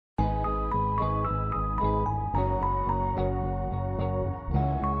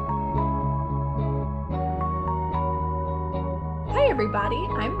everybody.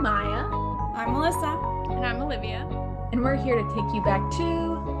 I'm Maya, I'm Melissa. And I'm Olivia. and we're here to take you back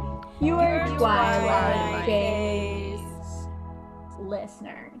to your Twilight Phase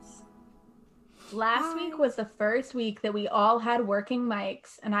listeners. Last week was the first week that we all had working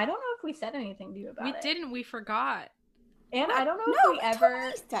mics, and I don't know if we said anything to you about it. We didn't. We forgot. And What? I don't know No, if we ever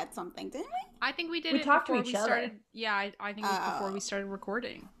totally said something, didn't we? I think we did We it talked to before each we other. started. Yeah, I think it was before we started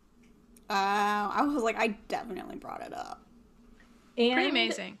recording. I was like, I definitely brought it up. And Pretty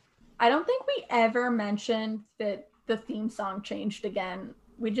amazing. I don't think we ever mentioned that the theme song changed again.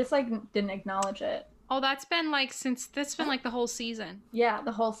 We just didn't acknowledge it. Oh, that's been like the whole season. Yeah,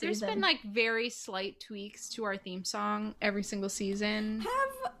 the whole season. There's been like very slight tweaks to our theme song every single season.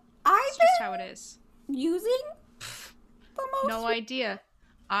 Have I It's just how it is. been using the most? No idea.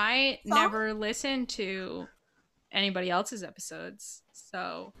 I Song? never listened to anybody else's episodes.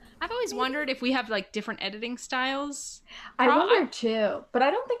 So I've always wondered if we have like different editing styles. I wonder too, but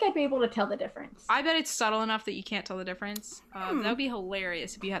I don't think I'd be able to tell the difference. I bet it's subtle enough that you can't tell the difference. That would be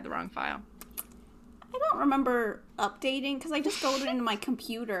hilarious if you had the wrong file. I don't remember updating because I just go into my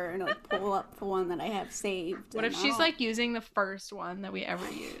computer and like pull up the one that I have saved. What and if she's I'll- like using the first one that we ever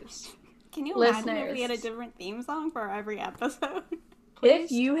used? Can you imagine if Listeners. we had a different theme song for every episode?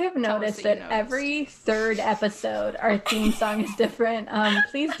 If you have tell us noticed that you that noticed. every third episode our theme song is different,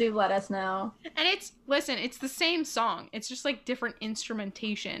 please do let us know. And it's the same song. It's just like different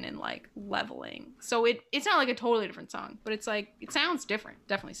instrumentation and like leveling. So it's not like a totally different song, but it's like it sounds different.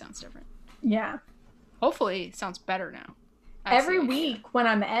 Definitely sounds different. Yeah. Hopefully it sounds better now. That's Every the idea. week when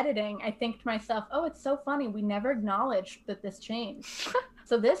I'm editing, I think to myself, oh, it's so funny. We never acknowledged that this changed.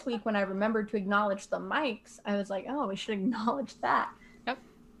 So this week when I remembered to acknowledge the mics, I was like, oh, we should acknowledge that.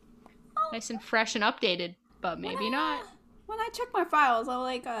 Nice and fresh and updated, but maybe not. When I check my files, I'll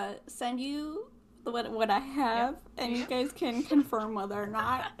like send you what I have, and you guys can confirm whether or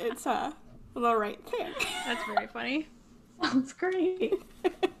not it's the right thing. That's very funny. Sounds great.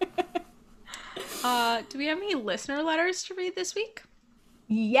 Do we have any listener letters to read this week?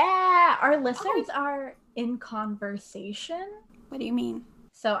 Yeah, our listeners are in conversation. What do you mean?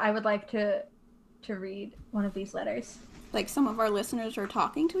 So I would like to read one of these letters. Like some of our listeners are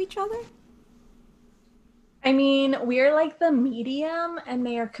talking to each other? I mean, we're like the medium and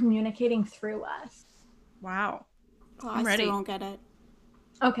they are communicating through us. Wow. Oh, I'm I ready. still don't get it.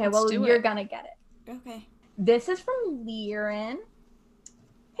 Okay, Let's well, do you're it. gonna get it. Okay. This is from Liren.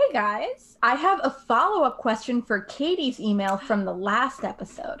 Hey guys, I have a follow-up question for Katie's email from the last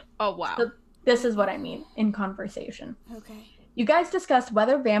episode. Oh wow. So this is what I mean in conversation. Okay. You guys discussed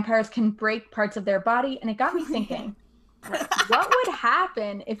whether vampires can break parts of their body, and it got me thinking, what would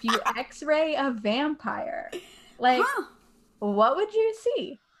happen if you x-ray a vampire? Like, Huh. what would you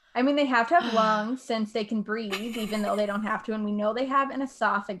see? I mean, they have to have lungs since they can breathe, even though they don't have to, and we know they have an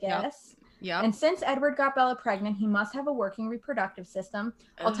esophagus. Yep. And since Edward got Bella pregnant, he must have a working reproductive system.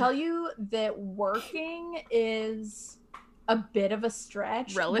 I'll tell you that working is a bit of a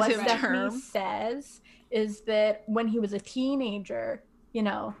stretch. Relative what Stephanie term. says is that when he was a teenager, you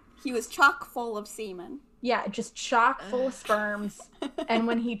know, He was chock full of semen. yeah, just chock full of sperms. And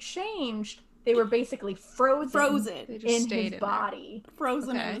when he changed, they were basically frozen, Frozen. just in stayed his in there. body.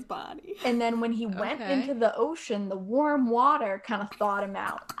 Frozen Okay. in his body. And then when he went Okay. into the ocean, the warm water kind of thawed him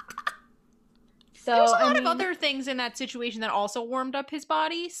out. So There's a lot I of mean, other things in that situation that also warmed up his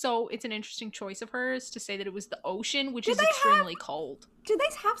body, so it's an interesting choice of hers to say that it was the ocean, which Did is they extremely cold. Did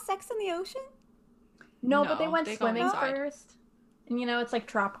they have sex in the ocean? No, but they No, went they go swimming inside. first. And you know, it's like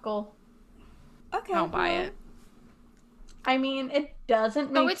tropical. Okay. I don't buy well, it. I mean, it doesn't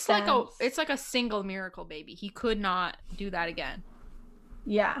make No, it's sense. like a single miracle baby. He could not do that again.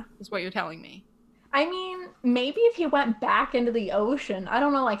 Yeah. Is what you're telling me. I mean, maybe if he went back into the ocean, I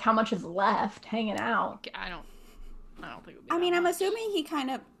don't know like how much is left hanging out. Okay, I don't think it would be I that mean, I'm much. assuming he kind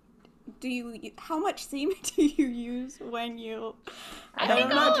of. How much semen do you use when you? I think don't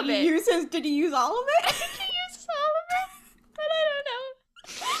know. all Did of he it. use Did he use all of it? He uses all of it, but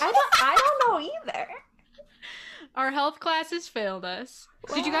I don't know. I don't know either. Our health classes failed us.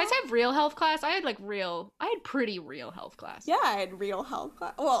 Did you guys have real health class? I had pretty real health class. Yeah, I had real health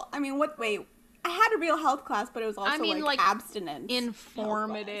class. Well, I mean, wait. I had a real health class, but it was also I mean, like like, abstinence.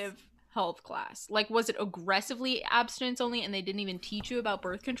 Informative health class. Like, was it aggressively abstinence only and they didn't even teach you about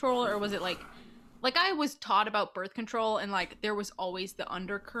birth control? Or was it like I was taught about birth control and like there was always the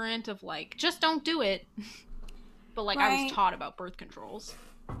undercurrent of like, just don't do it. But like I Right. was taught about birth controls.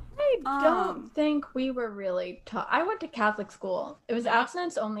 I don't Um, think we were really taught. I went to Catholic school. It was Yeah.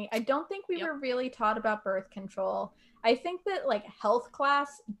 abstinence only. I don't think we Yep. were really taught about birth control. I think that like health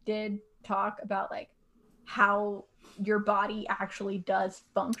class did talk about like how your body actually does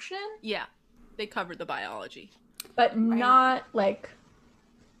function, Yeah, they covered the biology. but not like,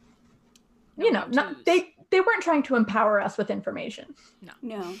 No not how-tos. they weren't trying to empower us with information.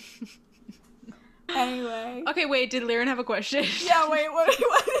 No. Anyway. Okay, wait, did Liren have a question? Yeah, wait, what?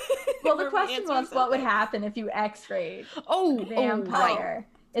 Well, the Were we question answering was, what would something? happen if you X-rayed Oh, a vampire?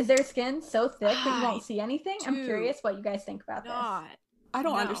 Is their skin so thick that you won't see anything? I'm Dude. curious what you guys think about not. I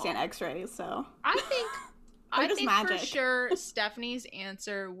don't No. understand X-rays, so. I think They're I just think magic. for sure Stephanie's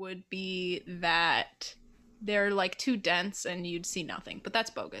answer would be that they're like too dense and you'd see nothing, but that's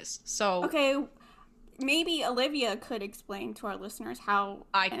bogus. So Okay, maybe Olivia could explain to our listeners how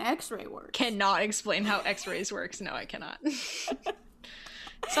an X-ray works. cannot explain how X-rays works. No, I cannot.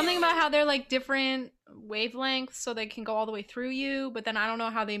 Something about how they're like different wavelengths so they can go all the way through you, but then I don't know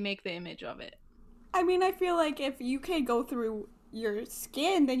how they make the image of it. I mean, I feel like if you could go through your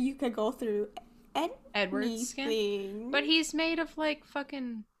skin, then you could go through Edward's skin. anything. But he's made of like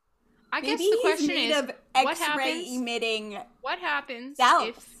fucking I guess Maybe the question he's made is of what X-ray happens? emitting. What happens Cells.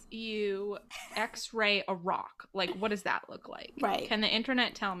 if you X-ray a rock? Like, what does that look like? Right. Can the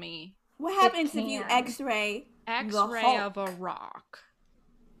internet tell me What happens if you can. X-ray X-ray Hulk. of a rock?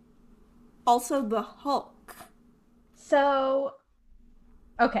 also the Hulk? So,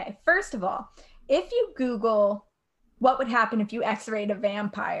 okay, first of all, if you Google what would happen if you X-rayed a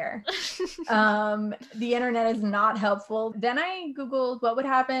vampire, the internet is not helpful. Then I Googled what would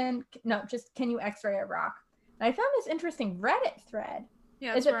happen. No, just can you X-ray a rock? And I found this interesting Reddit thread.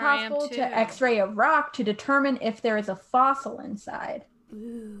 Yeah, Is that's it where I am possible too. to X-ray a rock to determine if there is a fossil inside?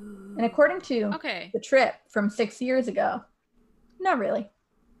 Ooh. And according to Okay, the trip from 6 years ago, not really.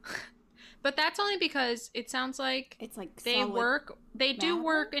 but that's only because it sounds like It's like they solid work. They do matter?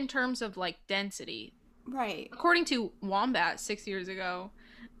 work in terms of like density. Right. According to Wombat 6 years ago,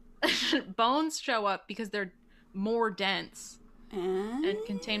 bones show up because they're more dense and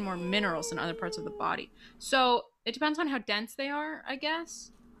contain more minerals than other parts of the body. So it depends on how dense they are, I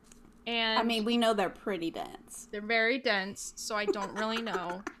guess. And I mean, we know they're pretty dense. they're very dense, so I don't really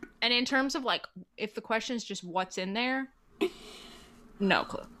know. And in terms of like, if the question is just what's in there, no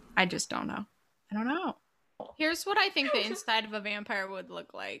clue. I just don't know. I don't know. Here's what I think the inside of a vampire would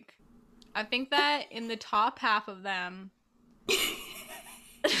look like. I think that in the top half of them,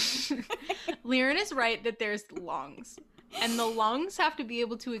 Liren is right that there's lungs. And the lungs have to be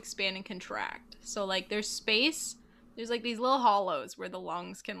able to expand and contract. So like there's space, there's like these little hollows where the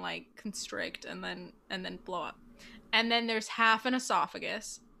lungs can like constrict and then blow up. And then there's half an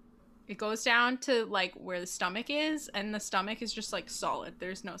esophagus. It goes down to like where the stomach is, and the stomach is just like solid.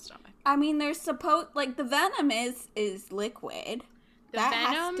 There's no stomach. I mean, there's like the venom is liquid. The That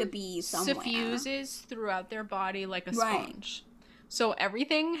venom has to be somewhere. suffuses throughout their body like a Right. sponge. So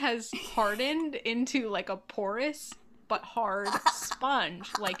everything has hardened into like a porous but hard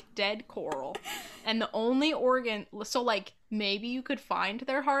sponge, like dead coral. And the only organ, so like maybe you could find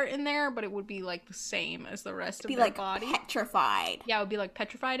their heart in there, but it would be like the same as the rest of Be their like body. petrified. Yeah, it would be like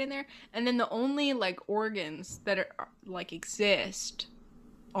petrified in there. And then the only like organs that are like exist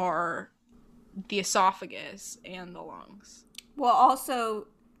are the esophagus and the lungs. Well, also,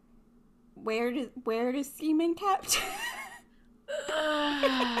 where does semen kept?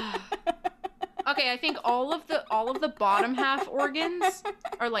 Okay, I think all of the bottom half organs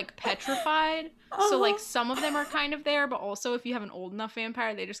are like petrified. So like some of them are kind of there, but also if you have an old enough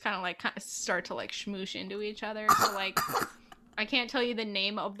vampire, they just kind of start to like smoosh into each other. So like I can't tell you the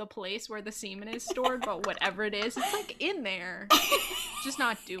name of the place where the semen is stored, but whatever it is, it's like in there. Just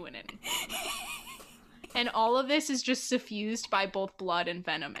not doing it. And all of this is just suffused by both blood and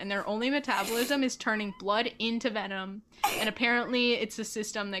venom. And their only metabolism is turning blood into venom. And apparently it's a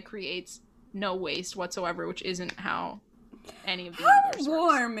system that creates no waste whatsoever, which isn't how any of the How universe works.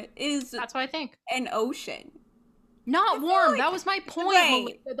 warm is That's what I think. an ocean? Not warm. like- that was my point. Right.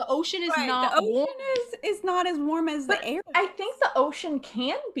 Melissa. The ocean is Right, not the ocean warm. is not as warm as But the air. I think the ocean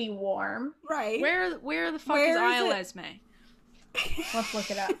can be warm. Right. Where the fuck Where is is Isle it? Esme? Let's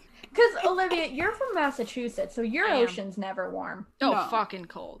look it up. Because, Olivia, you're from Massachusetts, so your I am. oce's never warm. Oh, No. fucking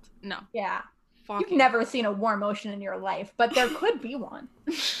cold. No. Yeah. Fucking You've never seen a warm ocean in your life, but there could be one.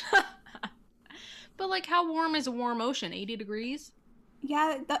 But like, how warm is a warm ocean? 80 degrees?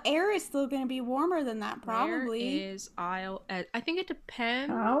 Yeah, the air is still going to be warmer than that, probably. Where is Isle? I think it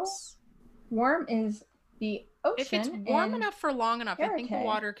depends. How? Warm is the ocean If it's warm in enough for long enough, I think the Paraguay.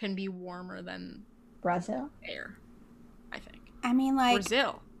 water can be warmer than Brazil. air. I think. I mean, like,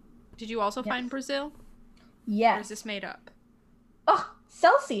 Brazil. Did you also Yes. find Brazil? Or Yes. is this made up? Oh,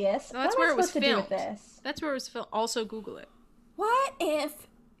 Celsius. No, that's what where am it I was supposed to do with filmed. this? That's where it was filmed. Also, Google it. what if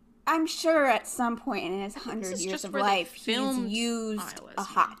I'm sure at some point in his This 100 is years just of where they life, he's filmed used Isla, a isn't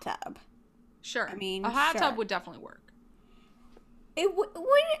hot tub. Sure. I mean, a hot sure. tub would definitely work. It would,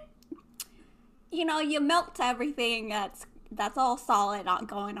 you melt everything that's all solid not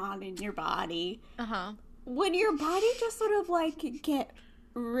going on in your body. Uh-huh. Would your body just sort of like get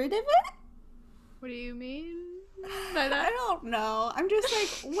rid of it? What do you mean by that? I don't know. I'm just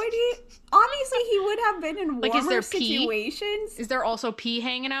like, obviously he would have been in Like, warmer is there pee? situations. Is there also pee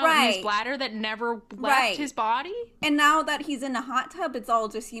hanging out in Right. his bladder that never left Right. his body? And now that he's in a hot tub, it's all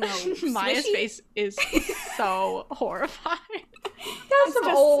just, Maya's swishy. face is so horrifying. That's some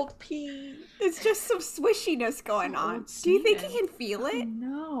just- old pee. It's just some swishiness going on. Old Do you think he semen. can feel it?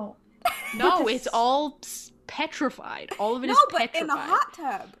 No. No, it's all petrified. All of it No, is but petrified. in a hot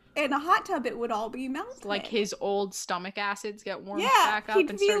tub. In a hot tub, it would all be melted. Like his old stomach acids get warmed Yeah, back up he'd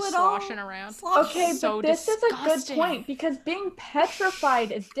and feel start it all sloshing around. Okay, So but this is a good disgusting. point because being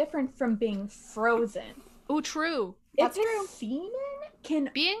petrified is different from being frozen. Oh, true. That's if true. his semen can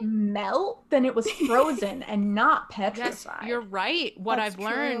Being melt, then it was frozen and not Yes, petrified. you're right. What That's I've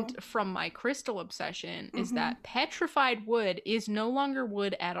learned true. from my crystal obsession is Mhm. that petrified wood is no longer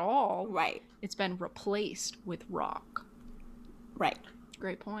wood at all. Right, It's been replaced with rock. right.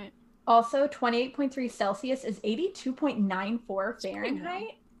 Great point. Also, 28.3 Celsius is 82.94 pretty Fahrenheit,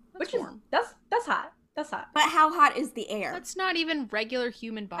 That's which warm. is that's hot. That's hot. But how hot is the air? That's not even regular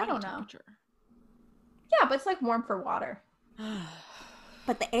human body don't know. temperature. Yeah, but it's like warm for water.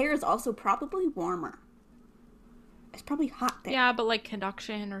 But the air is also probably warmer. It's probably hot there. Yeah, but like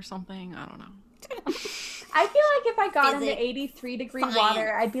conduction or something. I don't know. I feel like if I got into Physics. 83-degree Science.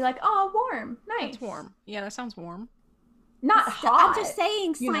 water, I'd be like, oh, warm, nice. It's warm. Yeah, that sounds warm. Not hot. I'm just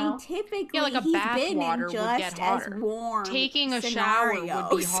saying, you know? scientifically, Yeah, like a he's bath been water in would just get as hotter. warm Taking a shower would be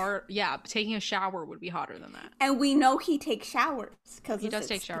scenarios. hard. Yeah, taking a shower would be hotter than that. And we know he takes showers because He does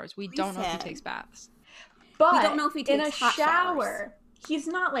take showers. We don't know if he takes baths. But We don't know if he in a takes hot shower, he's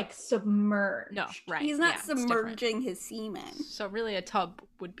not like submerged. No, right. He's not yeah, it's different. submerging his semen. So really a tub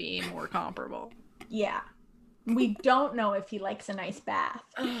would be more comparable. Yeah. We don't know if he likes a nice bath.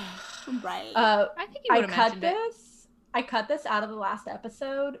 Right. I think he would have mentioned it. I cut this out of the last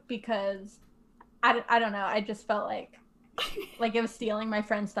episode because I don't know. I just felt like it was stealing my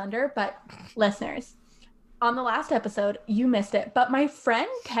friend's thunder. But listeners, on the last episode, you missed it. But my friend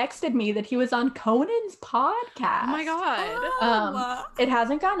texted me that he was on Conan's podcast. Oh my god. Oh, It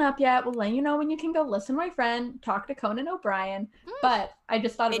hasn't gone up yet. We'll let you know when you can go listen to my friend talk to Conan O'Brien. But I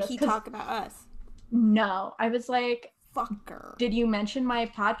just thought of did this he 'cause- talk about us? No, I was like, Fucker. did you mention my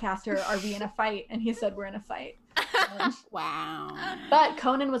podcast or are we in a fight? And he said, we're in a fight. Wow. But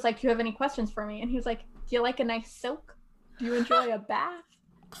Conan was like, do you have any questions for me? And he was like, do you like a nice soak? Do you enjoy a bath?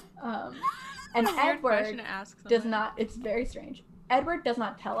 And Weird question Edward to ask does somebody. not, it's very strange. Edward does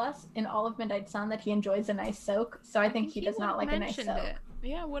not tell us in all of Midnight Sun that he enjoys a nice soak. So I think he does not like would've a nice mentioned soak. it.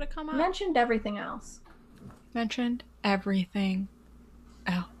 Yeah, would have come up. Mentioned everything else. Mentioned everything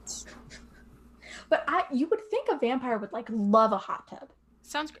else. But you would think a vampire would like love a hot tub.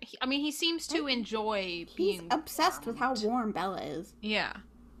 Sounds. I mean, he seems to enjoy He's being obsessed with how warmed. warm Bella is. Yeah.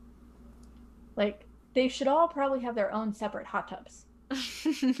 Like they should all probably have their own separate hot tubs.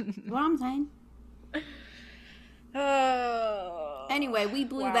 What I'm saying. Oh. Anyway, we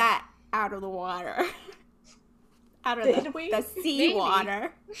blew Wow. that out of the water. Out of Did the, we? the sea Maybe.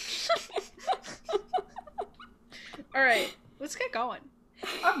 water. All right, let's get going.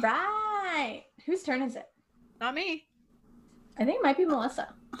 All right. Whose turn is it? Not me. I think it might be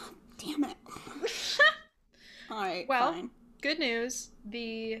Melissa. Damn it. Alright, Well- fine. Good news.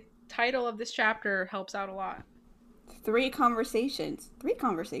 The title of this chapter helps out a lot. 3 conversations. 3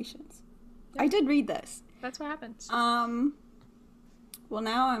 conversations. I did read this. That's what happens. Well,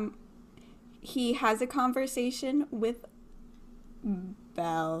 now he has a conversation with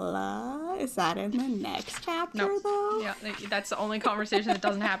Bella. Is that in the next chapter, Nope. though? Yeah, that's the only conversation that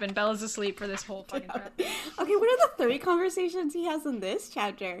doesn't happen. Bella's asleep for this whole fucking chapter. Okay, what are the 3 conversations he has in this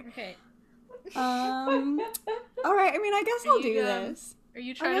chapter? Okay. All right, I mean, I guess I'll you, do um, this. Are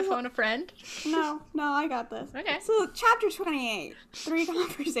you trying to guess phone a friend? No, I got this. Okay. So, chapter 28, 3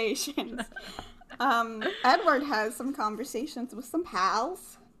 conversations. Edward has some conversations with some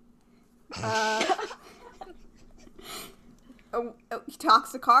pals. He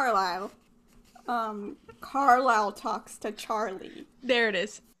talks to Carlisle. Carlisle talks to Charlie. There it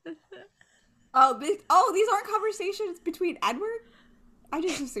is. These aren't conversations between Edward? I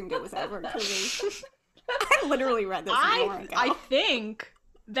just assumed it was Edward. I literally read this an hour ago. I think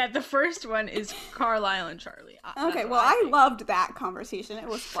that the first one is Carlisle and Charlie. That's Okay, what well, I think. loved that conversation. It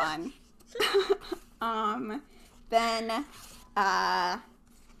was fun. Then,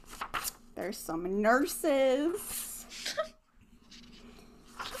 There's some nurses.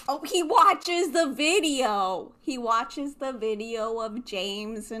 Oh, he watches the video. He watches the video of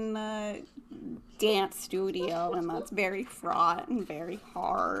James in the dance studio, and that's very fraught and very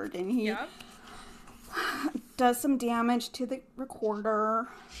hard. And he does some damage to the recorder.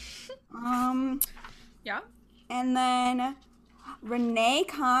 Yeah. And then Renee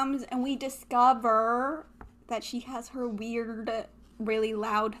comes, and we discover that she has her weird, really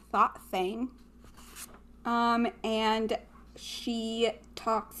loud thought thing. And she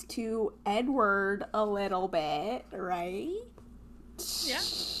talks to Edward a little bit, right? Yeah.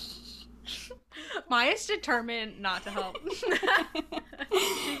 Maya's determined not to help.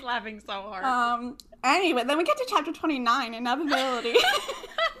 She's laughing so hard. Anyway, then we get to chapter 29, Inevitability.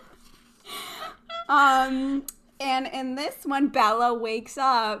 And in this one, Bella wakes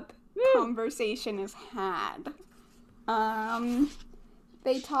up. Conversation is had.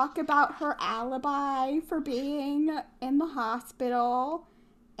 They talk about her alibi for being in the hospital,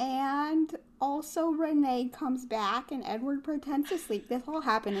 and also Renee comes back and Edward pretends to sleep. This all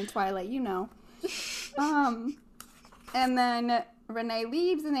happened in Twilight, you know. And then Renee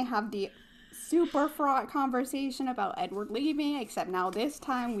leaves, and they have the super fraught conversation about Edward leaving, except now this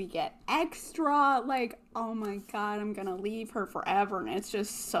time we get extra, like, oh my god, I'm gonna leave her forever, and it's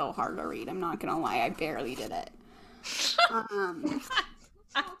just so hard to read. I'm not gonna lie, I barely did it.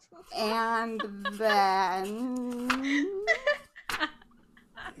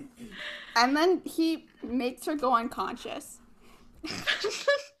 And then he makes her go unconscious.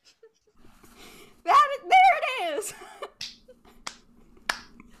 There it is.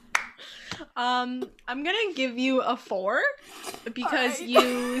 I'm gonna give you a 4 because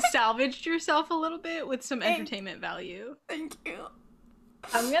you salvaged yourself a little bit with some entertainment value. Thank you.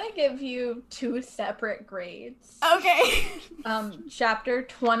 I'm gonna give you 2 separate grades. Okay. Chapter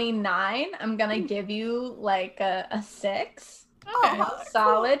 29, I'm gonna give you like a 6. Okay.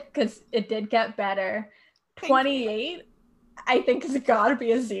 Solid, because it did get better. 28, I think it's gotta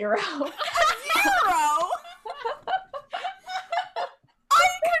be a 0. A 0? I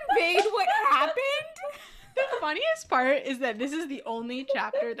conveyed what happened. The funniest part is that this is the only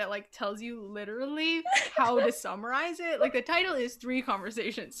chapter that like tells you literally how to summarize it. Like the title is 3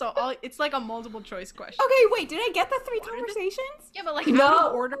 conversations, so it's like a multiple choice question. Okay, wait, did I get the 3 conversations? Yeah, but like No. out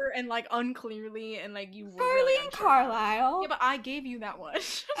of order and like unclearly, and like you were Carly really and unsure. Carlisle. Yeah, but I gave you that one.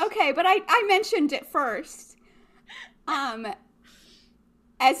 Okay, but I mentioned it first. Esme,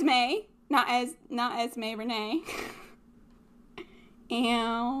 not Esme, Renee.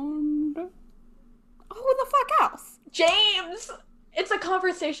 And who the fuck else? James! It's a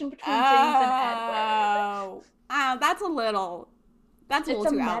conversation between James and Edward. Oh, that's a little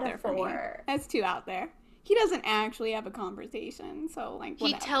too out there for me. metaphor. That's too out there. He doesn't actually have a conversation, so like He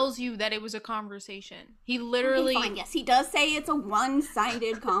whatever. tells you that it was a conversation. He literally. Okay, fine, yes, he does say it's a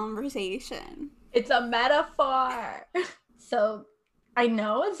one-sided conversation. It's a metaphor. So, I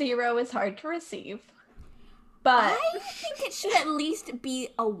know a 0 is hard to receive, but I think it should at least be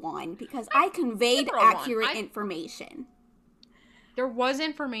a 1 because I conveyed Never a 1. accurate information. There was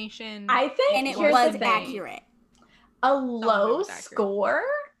information. I think And it here's was the thing. accurate. A low was accurate. score,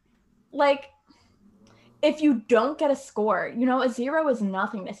 like, if you don't get a score, you know, a 0 is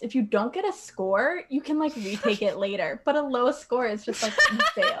nothingness. If you don't get a score, you can, like, retake it later. But a low score is just, like, you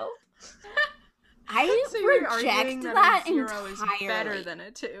failed. I So you're reject arguing that a 0 entirely. is better than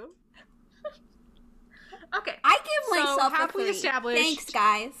a 2. Okay. I give So, myself have a we 3. established- Thanks,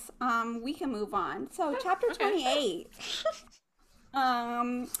 guys. We can move on. So, chapter 28.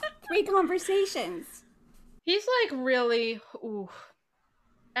 3 conversations. He's like really. Ooh.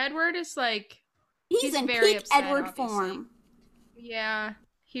 Edward is like. He's in very peak upset, Edward obviously. form. Yeah,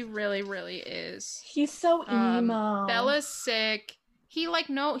 he really, really is. He's so emo. Bella's sick. He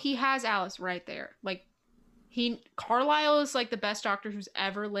he has Alice right there. Like, Carlisle is like the best doctor who's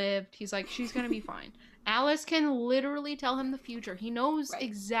ever lived. He's like, she's gonna be fine. Alice can literally tell him the future. He knows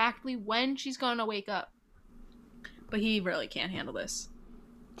exactly when she's gonna wake up. But he really can't handle this.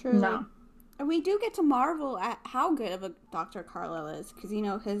 True. No. And we do get to marvel at how good of a Dr. Carlisle is, because, you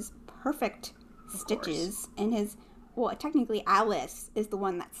know, his perfect stitches and his, well, technically Alice is the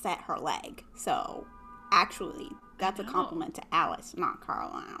one that set her leg. So, actually, that's a compliment to Alice, not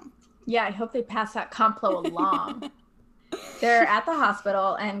Carlisle. Yeah, I hope they pass that complot along. They're at the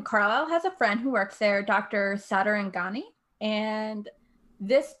hospital, and Carlisle has a friend who works there, Dr. Satarangani. And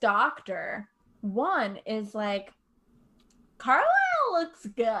this doctor, one, is like, Carlisle looks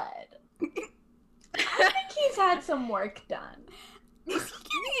good. I think he's had some work done. Is he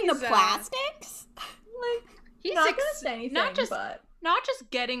getting into plastics? Like, He's not gonna say anything, not just but not just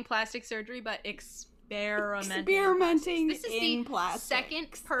getting plastic surgery, but experimenting This is in the plastic. second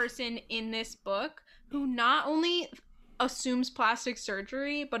person in this book who not only assumes plastic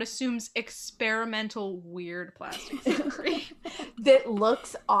surgery, but assumes experimental weird plastic surgery. That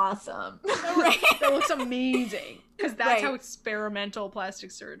looks awesome. Right. That looks amazing. Because that's Right. how experimental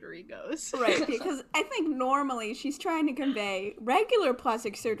plastic surgery goes. Right, because I think normally she's trying to convey regular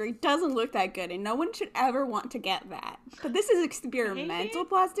plastic surgery doesn't look that good, and no one should ever want to get that. But this is experimental Maybe.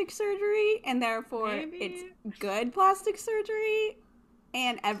 plastic surgery, and therefore Maybe. it's good plastic surgery,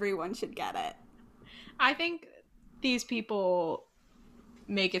 and everyone should get it. I think these people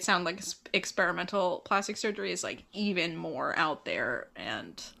make it sound like experimental plastic surgery is like even more out there,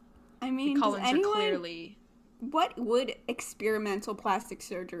 and I the mean, does Cullens are anyone... clearly... What would experimental plastic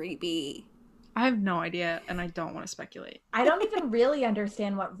surgery be? I have no idea, and I don't want to speculate. I don't even really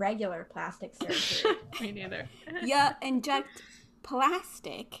understand what regular plastic surgery. Me neither. You inject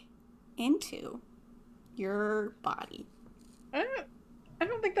plastic into your body. I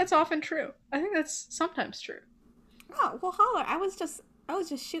don't think that's often true. I think that's sometimes true. Oh, well, holler. I was just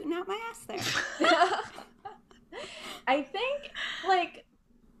shooting out my ass there. I think, like,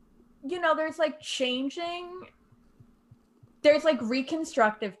 you know, there's like there's like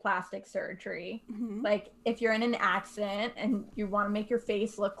reconstructive plastic surgery. Mhm. Like if you're in an accident and you want to make your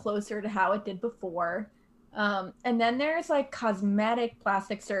face look closer to how it did before. And then there's like cosmetic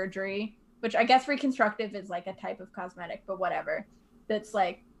plastic surgery, which I guess reconstructive is like a type of cosmetic, but whatever. That's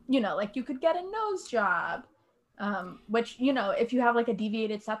like, you know, like you could get a nose job, which, you know, if you have like a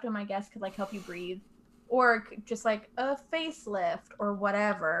deviated septum, I guess could like help you breathe, or just like a facelift or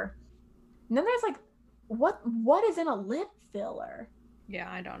whatever. And then there's like, what is in a lip filler? Yeah,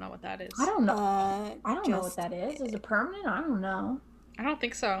 I don't know what that is. I don't know. I don't know what Just- that is. Is it permanent? I don't know. I don't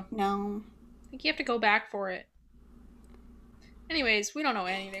think so. No. I think you have to go back for it. Anyways, we don't know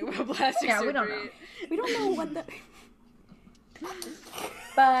anything about plastic Yeah, surgery. we don't know. We don't know what the...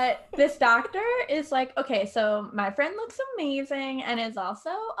 But this doctor is like, okay, so my friend looks amazing and is also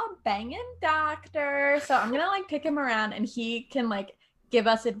a banging doctor. So I'm gonna like pick him around and he can like give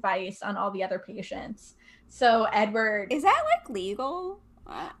us advice on all the other patients. So Edward Is that, like, legal?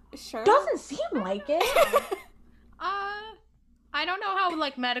 Sure. doesn't seem like it. I don't know how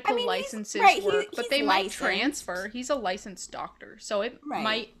like medical I mean, he's- licenses right, work, but he's they might licensed. transfer. He's a licensed doctor, so it Right.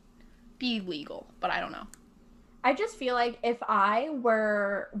 might be legal, but I don't know. I just feel like if I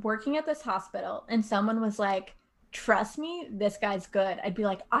were working at this hospital and someone was like, trust me, this guy's good, I'd be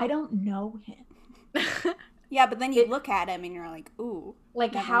like, I don't know him. Yeah, but then you look at him and you're like, ooh.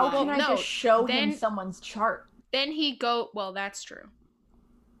 Like, Never how mind. can I No, just show him then- someone's chart? Then well, that's true.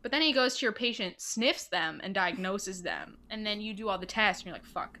 But then he goes to your patient, sniffs them, and diagnoses them. And then you do all the tests, and you're like,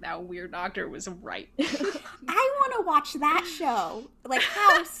 fuck, that weird doctor was right. I want to watch that show. Like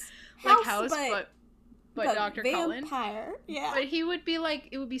House. Like House, but Dr. Cullen. Vampire. Yeah. But he would be like,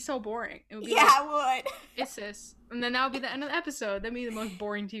 it would be so boring. It would be Yeah, like, I would. it's this. And then that would be the end of the episode. That'd be the most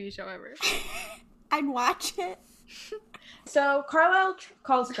boring TV show ever. I'd watch it. So Carlisle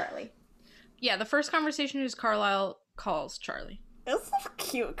calls Charlie. Yeah, the first conversation is Carlisle calls Charlie. It's a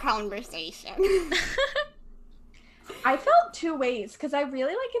cute conversation. I felt two ways because I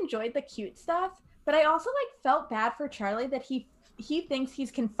really like enjoyed the cute stuff, but I also like felt bad for Charlie that he thinks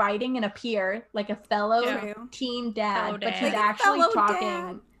he's confiding in a peer, like a fellow Yeah. teen dad, Fellow but dad. he's Like a actually fellow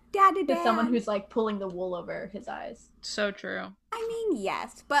talking Dad. to someone who's like pulling the wool over his eyes. So true. I mean,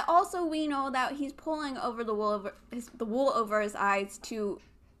 yes, but also we know that he's pulling over the wool over his eyes to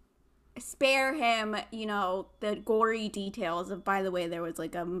spare him, you know, the gory details of, by the way, there was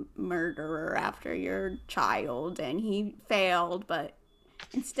like a murderer after your child and he failed, but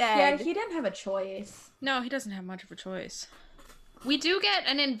instead... Yeah, he didn't have a choice. No, he doesn't have much of a choice. We do get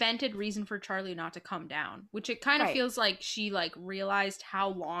an invented reason for Charlie not to come down, which it kind of Right. feels like she like realized how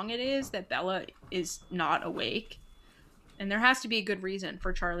long it is that Bella is not awake. And there has to be a good reason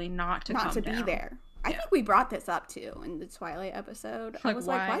for Charlie not to come be down. there. I Yeah. think we brought this up too in the Twilight episode. I Like, was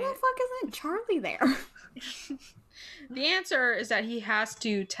like, why why- the fuck isn't Charlie there? The answer is that he has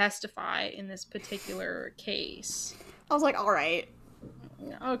to testify in this particular case. I was like, all right.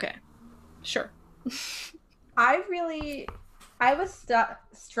 Okay. Sure. I was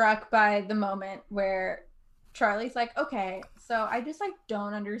struck by the moment where Charlie's like, okay, so I just like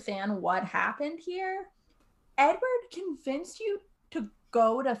don't understand what happened here. Edward convinced you to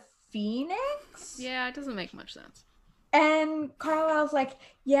go to Phoenix? Yeah, it doesn't make much sense. And Carlisle's like,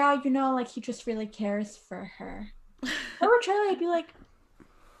 yeah, you know, like he just really cares for her. Or would Charlie, I'd be like,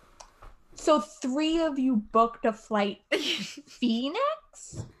 so 3 of you booked a flight to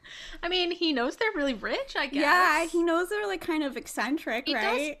Phoenix? I mean, he knows they're really rich, I guess. Yeah, he knows they're like kind of eccentric,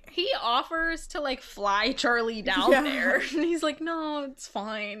 right? He offers to like fly Charlie down there. And he's like, no, it's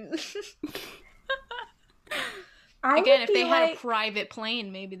fine. Again, if they had a private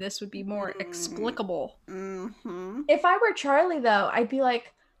plane, maybe this would be more explicable. Mm-hmm. If I were Charlie, though, I'd be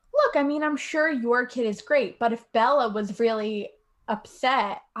like, look, I mean, I'm sure your kid is great, but if Bella was really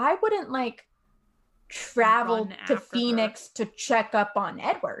upset, I wouldn't like travel to Phoenix to check up on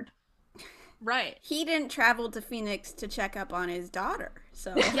Edward. Right. He didn't travel to Phoenix to check up on his daughter.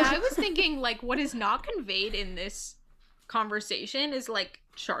 So yeah, I was thinking like what is not conveyed in this conversation is like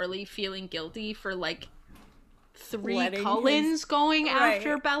Charlie feeling guilty for like 3 Cullens going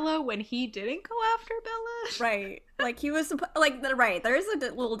after Bella when he didn't go after Bella. Right. Like he was right. There's a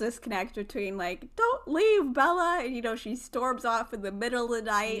little disconnect between like, don't leave Bella, and you know, she storms off in the middle of the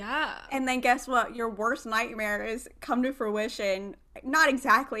night. Yeah. And then guess what? Your worst nightmare is come to fruition. Not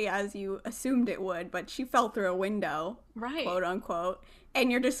exactly as you assumed it would, but she fell through a window. Right. Quote unquote. And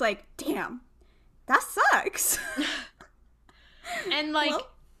you're just like, damn, that sucks. And like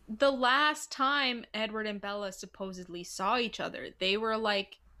the last time Edward and Bella supposedly saw each other, they were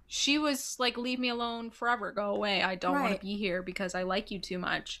like, she was like, leave me alone forever, go away, I don't want to be here because I like you too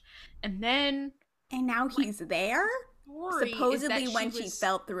much. And now he's there, supposedly when she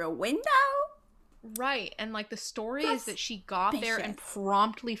fell through a window. Right. And like the story is that she got there and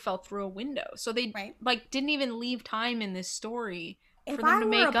promptly fell through a window, so they like didn't even leave time in this story for them to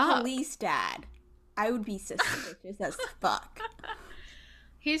make up. If I were a police dad, I would be suspicious as fuck.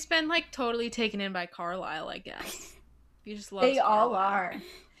 He's been like totally taken in by Carlisle, I guess. He just loves They all Carlisle. are.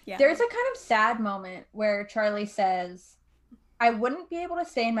 Yeah. There's a kind of sad moment where Charlie says, I wouldn't be able to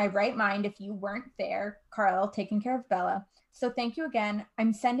stay in my right mind if you weren't there, Carlisle, taking care of Bella. So thank you again.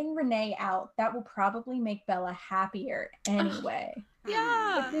 I'm sending Renee out. That will probably make Bella happier anyway.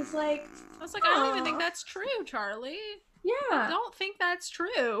 Yeah. Which is like, I was like, I don't even think that's true, Charlie. Yeah. I don't think that's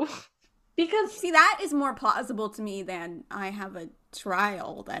true. Because see, that is more plausible to me than I have a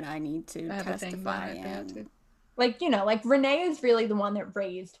trial that I need to testify in. Like, you know, like Renee is really the one that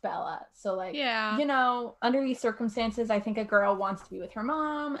raised Bella. So like, yeah, you know, under these circumstances, I think a girl wants to be with her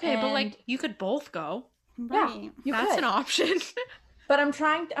mom. Okay, but like you could both go. Right. Yeah, that's an option. But I'm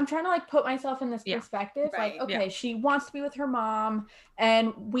trying to like put myself in this perspective. Right. Like, okay, she wants to be with her mom,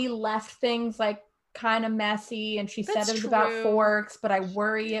 and we left things like kind of messy, and she said it was about Forks, but I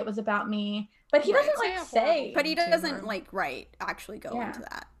worry it was about me. But he doesn't like say. But he doesn't like actually go into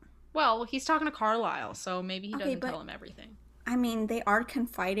that. Well, he's talking to Carlisle, so maybe he doesn't tell him everything. I mean, they are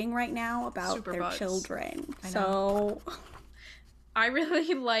confiding right now about their children. So I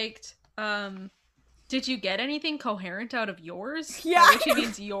really liked did you get anything coherent out of yours? Yeah. Which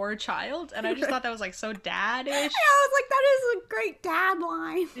means your child. And I just thought that was like so dad-ish. Yeah, I was like, that is a great dad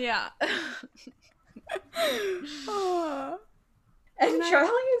line. Yeah.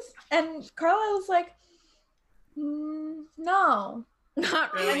 And Carlisle's like, no.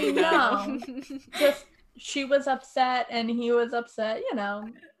 Not really. No. Just she was upset and he was upset, you know.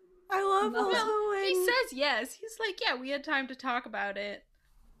 I love when he says yes. He's like, yeah, we had time to talk about it.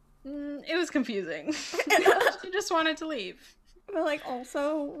 It was confusing. She just wanted to leave. But like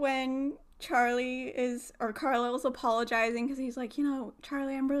also when Carlisle's apologizing because he's like, you know,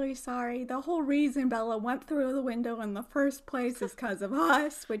 Charlie, I'm really sorry. The whole reason Bella went through the window in the first place is because of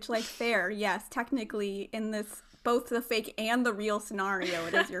us, which like fair, yes, technically in this both the fake and the real scenario,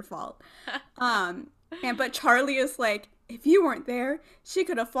 it is your fault. But Charlie is like, if you weren't there, she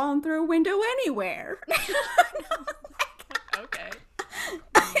could have fallen through a window anywhere. Okay.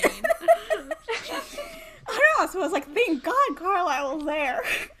 I don't know, so I was like, thank God Carlisle was there.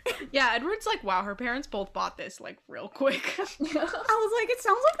 Yeah, Edward's like, wow, her parents both bought this like real quick. I was like, it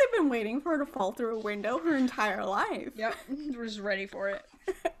sounds like they've been waiting for her to fall through a window her entire life. Yep, we're just ready for it.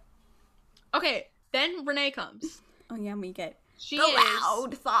 Okay, then Renee comes. Oh yeah, we get the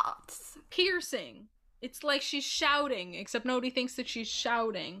loud thoughts. Piercing. It's like she's shouting, except nobody thinks that she's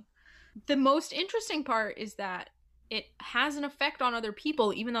shouting. The most interesting part is that it has an effect on other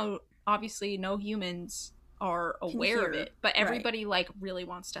people, even though obviously no humans are aware of it. But everybody like really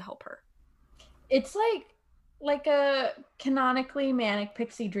wants to help her. It's like a canonically manic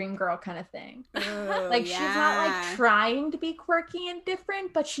pixie dream girl kind of thing. Like she's not like trying to be quirky and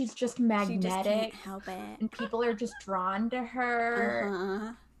different, but she's just magnetic. She just can't help it. And people are just drawn to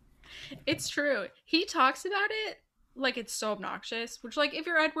her. It's true. He talks about it like it's so obnoxious, which like if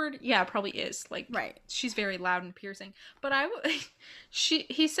you're Edward, yeah, it probably is. Like she's very loud and piercing. But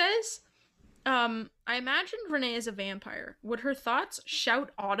he says, I imagined Renee as a vampire. Would her thoughts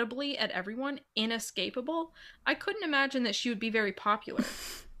shout audibly at everyone, inescapable? I couldn't imagine that she would be very popular.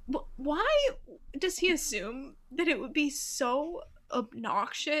 Why does he assume that it would be so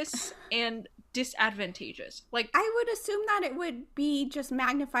obnoxious and disadvantageous? Like, I would assume that it would be just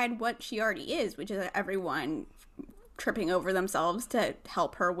magnified what she already is, which is everyone tripping over themselves to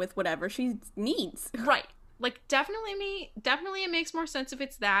help her with whatever she needs. Right. Like, definitely it makes more sense if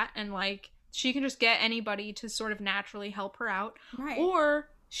it's that, and like she can just get anybody to sort of naturally help her out. Right. Or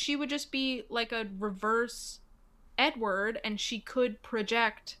she would just be like a reverse Edward, and she could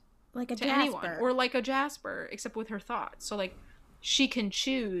project like a to Jasper. anyone, or like a Jasper, except with her thoughts. So like she can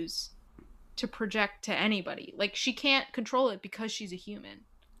choose to project to anybody. Like, she can't control it because she's a human.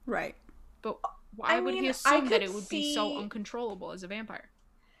 Right. But why would he assume that it would be so uncontrollable as a vampire?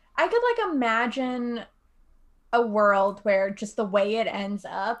 I could like imagine a world where just the way it ends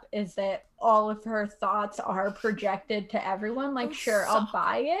up is that all of her thoughts are projected to everyone. Like, sure, I'll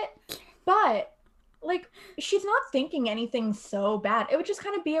buy it. But like, she's not thinking anything so bad. It would just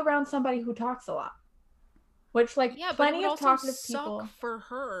kind of be around somebody who talks a lot. Which, like, plenty of talkative people. For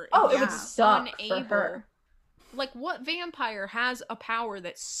her. Oh, it would suck for her. Like, what vampire has a power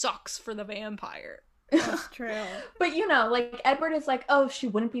that sucks for the vampire? That's true. But, you know, like, Edward is like, oh, she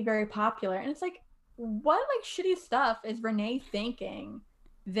wouldn't be very popular. And it's like, what, like, shitty stuff is Renee thinking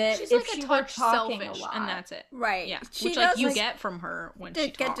that she's if like she a were touch talking selfish, a lot? and that's it. Right. Yeah. She which, like, does, you get from her when she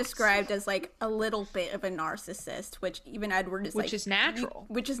talks. get described as, like, a little bit of a narcissist, which even Edward is, which is natural.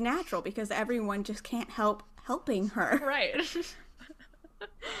 Which is natural, because everyone just can't help helping her. Right.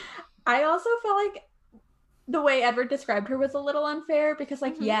 I also felt like the way Edward described her was a little unfair because,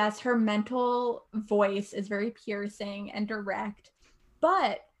 like, yes, her mental voice is very piercing and direct,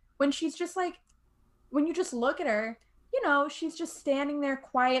 but when she's just like, when you just look at her, you know, she's just standing there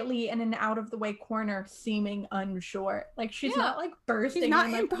quietly in an out-of-the-way corner, seeming unsure. Like, she's not, like, bursting. She's not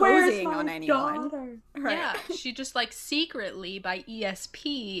and, like, imposing on anyone. Daughter? Right. Yeah, she just, like, secretly, by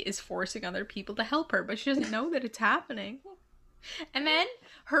ESP, is forcing other people to help her, but she doesn't know that it's happening. And then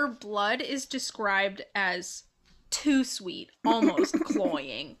her blood is described as too sweet, almost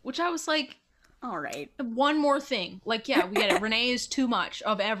cloying, which I was like, all right. One more thing. Like, yeah, we get it. Renee is too much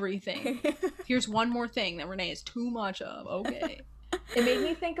of everything. Here's one more thing that Renee is too much of. Okay. It made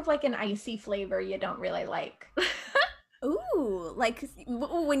me think of, like, an icy flavor you don't really like. Ooh, like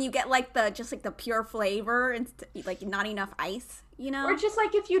when you get, like, the pure flavor and, like, not enough ice, you know? Or just,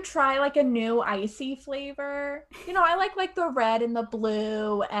 like, if you try, like, a new icy flavor. You know, I like, the red and the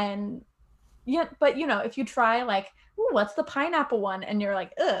blue and... Yeah, but, you know, if you try, like, ooh, what's the pineapple one? And you're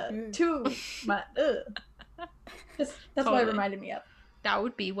like, too much, Just, that's what it reminded me of. That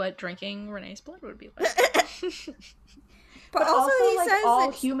would be what drinking Renee's blood would be like. But also like, all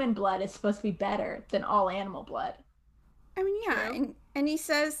human blood is supposed to be better than all animal blood. I mean, yeah, and he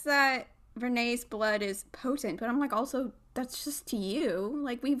says that Renee's blood is potent, but I'm like, also, that's just to you.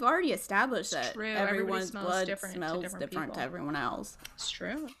 Like, we've already established that everyone's blood smells different to everyone else. It's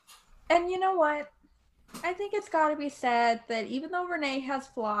true. And you know what? I think it's got to be said that even though Renee has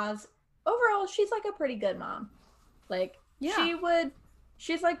flaws, overall, she's like a pretty good mom. Like,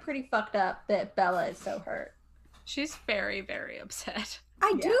 she's like pretty fucked up that Bella is so hurt. She's very, very upset.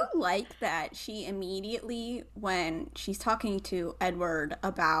 I do like that she immediately, when she's talking to Edward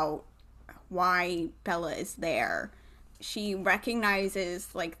about why Bella is there, she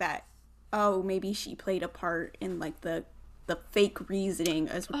recognizes, like, that, oh, maybe she played a part in, like, the fake reasoning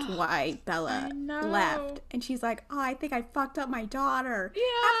as to why Bella left. And she's like, oh, I think I fucked up my daughter. Yeah.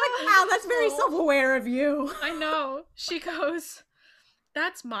 I'm like, wow, that's very self-aware of you. I know. She goes,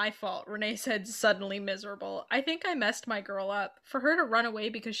 that's my fault, Renee said, suddenly miserable. I think I messed my girl up. For her to run away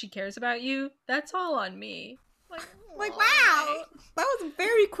because she cares about you, that's all on me. Like, wow, that was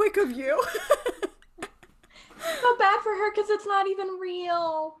very quick of you. So bad for her because it's not even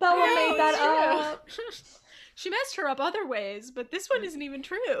real. Bella made that up. She messed her up other ways, but this one isn't even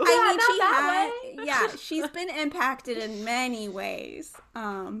true. I mean, she's been impacted in many ways.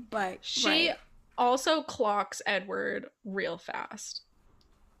 But she also clocks Edward real fast.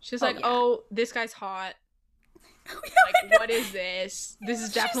 She's like, oh, this guy's hot. Like, what is this? This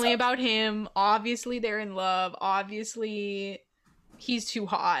is definitely about him. Obviously, they're in love. Obviously, he's too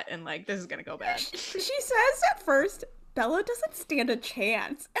hot, and, like, this is gonna go bad. She says at first, Bella doesn't stand a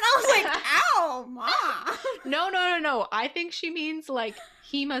chance. And I was like, ow, Mom. No. I think she means, like,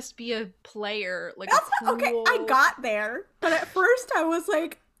 he must be a player. Like, okay, I got there. But at first I was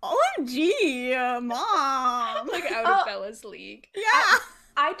like, OMG, Mom. Like, out of Bella's league. Yeah.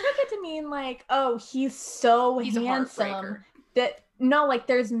 I took it to mean, like, oh, he's so handsome that, no, like,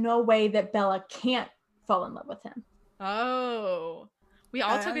 there's no way that Bella can't fall in love with him. Oh. We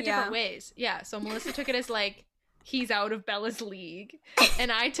all took it different ways. Yeah, so Melissa took it as, like, he's out of Bella's league.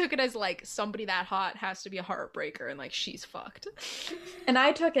 And I took it as like somebody that hot has to be a heartbreaker and like she's fucked. And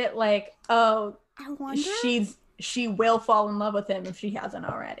I took it like, oh, I wonder. she will fall in love with him if she hasn't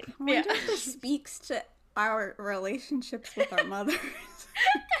already. I wonder if this speaks to our relationships with our mothers.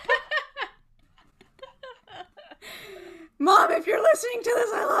 Mom, if you're listening to this,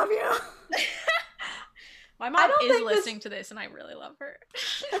 I love you. My mom is listening to this, and I really love her.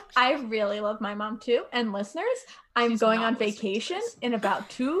 I really love my mom too. And listeners, I'm going on vacation in about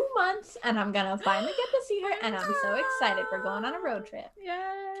 2 months, and I'm gonna finally get to see her, and I'm so excited. We're going on a road trip. Yay!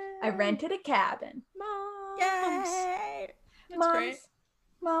 I rented a cabin. Moms. Yay! That's great.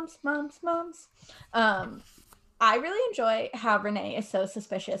 Moms. I really enjoy how Renee is so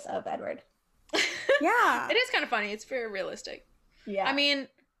suspicious of Edward. Yeah. It is kind of funny. It's very realistic. Yeah. I mean,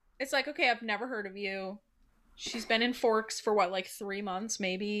 it's like, okay, I've never heard of you. She's been in Forks for what, like 3 months,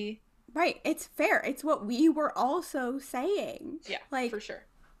 maybe? Right. It's fair. It's what we were also saying. Yeah, like, for sure.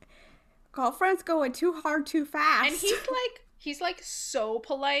 Girlfriend's going too hard, too fast. And he's like so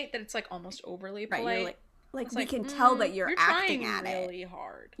polite that it's like almost overly polite. Right, we can tell that you're acting trying at really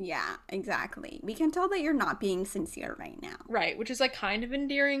hard. Yeah, exactly. We can tell that you're not being sincere right now. Right, which is like kind of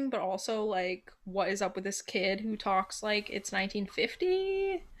endearing, but also like, what is up with this kid who talks like it's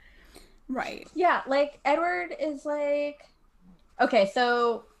 1950? Right. Yeah, like Edward is like, okay,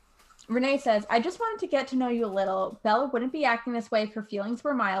 so Renee says, I just wanted to get to know you a little. Bella wouldn't be acting this way if her feelings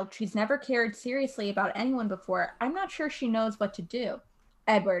were mild. She's never cared seriously about anyone before. I'm not sure she knows what to do.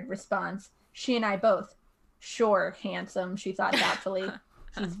 Edward responds, she and I both. Sure, handsome, she thought thoughtfully.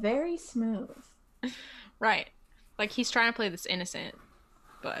 He's very smooth. Right. Like, he's trying to play this innocent,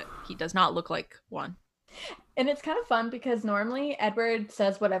 but he does not look like one. And it's kind of fun because normally Edward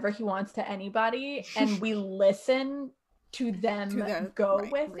says whatever he wants to anybody, and we listen to them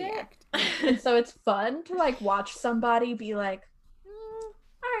react. And so it's fun to like watch somebody be like, all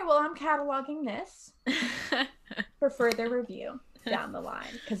right, well, I'm cataloging this for further review down the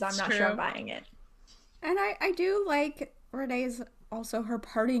line because I'm not sure I'm buying it. And I do like Renee's also her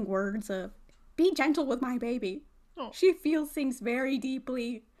parting words of, be gentle with my baby. Oh. She feels things very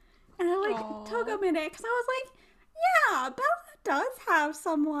deeply. And I like took a minute because I was like, yeah, Bella does have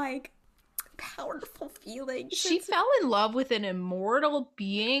some like powerful feelings. She fell in love with an immortal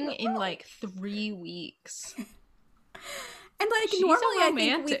being in like 3 weeks. And like she's normally I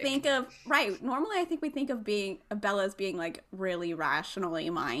think we think of normally I think we think of Bella as being like really rationally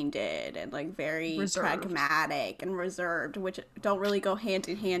minded and like very pragmatic and reserved, which don't really go hand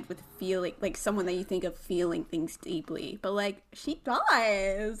in hand with feeling like someone that you think of feeling things deeply. But like she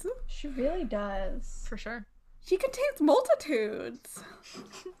does. She really does. For sure. She contains multitudes.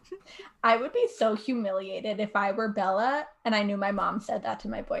 I would be so humiliated if I were Bella and I knew my mom said that to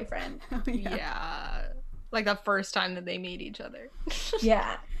my boyfriend. Oh, yeah. Like the first time that they meet each other.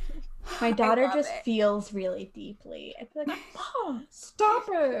 Yeah. My daughter just feels really deeply. I'd be like, Mom, stop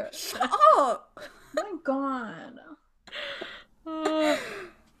it. Stop. Oh my God.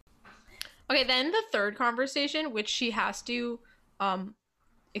 Okay, then the third conversation, which she has to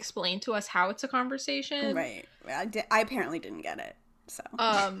explain to us how it's a conversation. Right. I apparently didn't get it. So.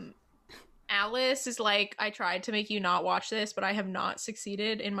 Alice is like, I tried to make you not watch this, but I have not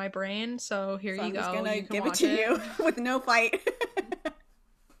succeeded in my brain, so here you I'm go. I'm just gonna you can give watch it to you with no fight.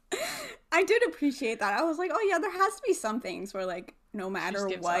 I did appreciate that. I was like, oh yeah, there has to be some things where like, no matter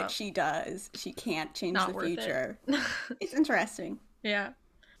what she does, she can't change the future. It's interesting. Yeah.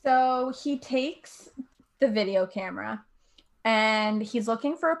 So he takes the video camera and he's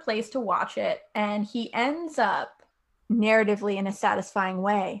looking for a place to watch it, and he ends up narratively in a satisfying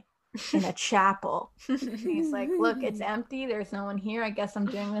way in a chapel. He's like, look, it's empty, there's no one here, I guess I'm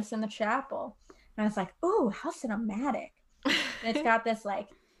doing this in the chapel. And I was like, ooh, how cinematic. And it's got this like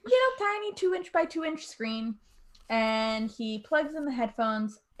little tiny 2" by 2" screen, and he plugs in the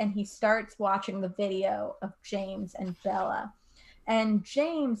headphones and he starts watching the video of James and Bella. And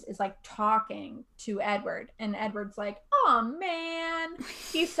James is like talking to Edward, and Edward's like, oh man,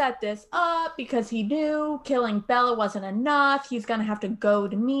 he set this up because he knew killing Bella wasn't enough. He's gonna have to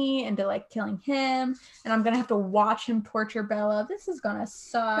goad me into like killing him, and I'm gonna have to watch him torture Bella. This is gonna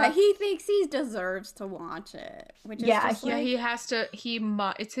suck. But he thinks he deserves to watch it, which is he has to.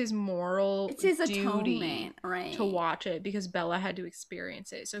 It's his moral. It's his duty atonement, right? To watch it because Bella had to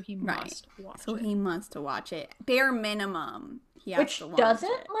experience it, so he must watch it. So he must watch it, bare minimum. Which doesn't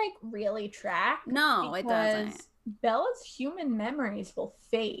like really track. No, it doesn't. Bella's human memories will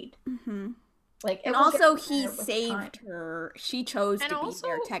fade. Mm-hmm. Like, and also he saved her. She chose to be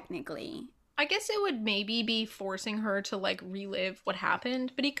there technically. I guess it would maybe be forcing her to like relive what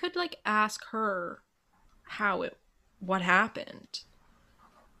happened, but he could like ask her what happened.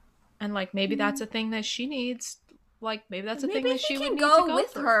 And like maybe that's a thing that she needs. Like maybe that's a thing that she would need to go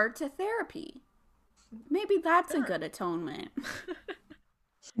with through. her to therapy. Maybe that's a good atonement.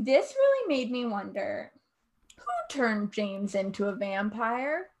 This really made me wonder, who turned James into a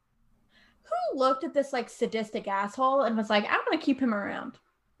vampire? Who looked at this like sadistic asshole and was like, I'm gonna keep him around?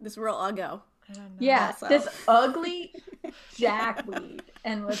 This real uggo. I don't know. Yeah, Also. this ugly jackweed,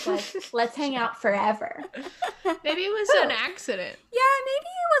 and was like, let's hang out forever. Maybe it was an accident. Yeah, maybe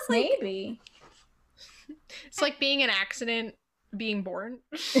it was like Maybe. It's like being an accident being born.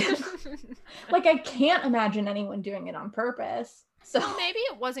 Like, I can't imagine anyone doing it on purpose. So Maybe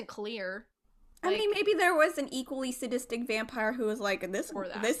it wasn't clear. I mean, maybe there was an equally sadistic vampire who was like,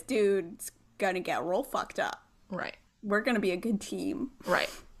 this dude's gonna get real fucked up. Right. We're gonna be a good team. Right.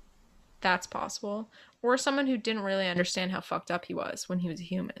 That's possible. Or someone who didn't really understand how fucked up he was when he was a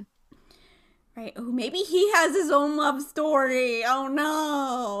human. Right. Oh, maybe he has his own love story. Oh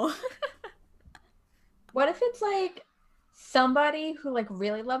no. what if it's like somebody who like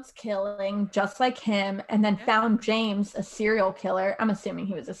really loves killing just like him, and then found James a serial killer? I'm assuming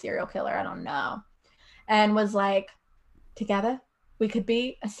he was a serial killer, I don't know, and was like, together we could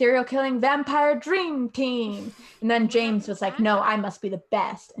be a serial killing vampire dream team. And then James was like, no, I must be the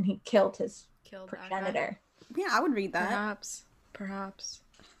best, and he killed his progenitor. Yeah, I would read that. Perhaps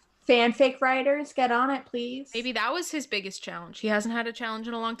Fanfic writers, get on it, please. maybe that was his biggest challenge. He hasn't had a challenge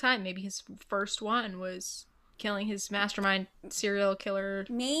in a long time. Maybe his first one was killing his mastermind serial killer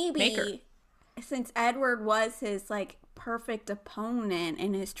maker. Since Edward was his like perfect opponent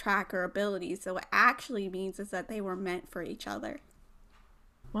in his tracker abilities, so what actually means is that they were meant for each other.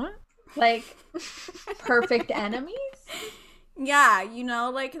 What? Like perfect enemies? Yeah, you know,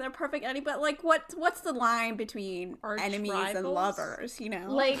 like they're perfect enemy, but like what's the line between Arch enemies and rivals? lovers, you know?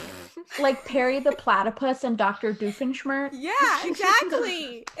 Like Perry the Platypus and Dr. Doofenshmirtz? Yeah,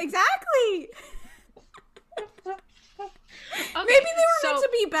 exactly. Exactly. Okay, Maybe they were meant to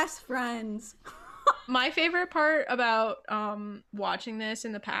be best friends. My favorite part about watching this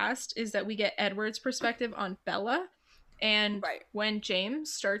in the past is that we get Edward's perspective on Bella. And when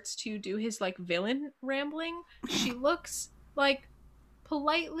James starts to do his like villain rambling, she looks like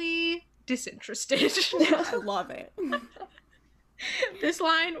politely disinterested. I love it. This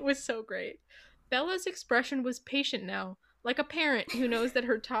line was so great. Bella's expression was patient now, like a parent who knows that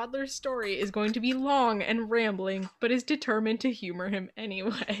her toddler's story is going to be long and rambling, but is determined to humor him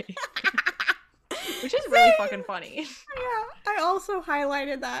anyway. Which is really fucking funny. Yeah, I also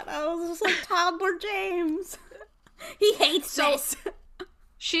highlighted that. I was just like, toddler James. He hates this.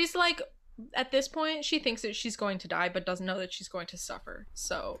 She's like, at this point, she thinks that she's going to die, but doesn't know that she's going to suffer.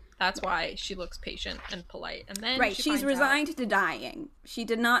 So that's why she looks patient and polite. And then she's resigned to dying. She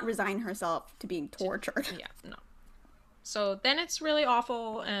did not resign herself to being tortured. Yeah, no. So then it's really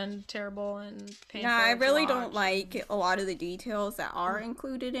awful and terrible and painful. Yeah, I really don't like a lot of the details that are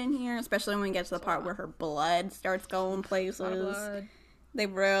included in here, especially when we get to the part where her blood starts going places.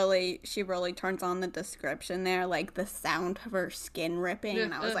 She really turns on the description there, like the sound of her skin ripping,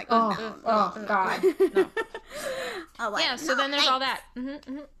 and I was like, God, no. Like, so then there's all that. And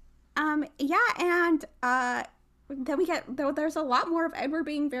then we get there's a lot more of Edward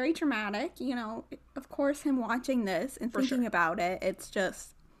being very dramatic. You know, of course, him watching this and thinking about it. It's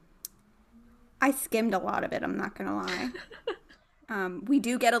just, I skimmed a lot of it. I'm not gonna lie. We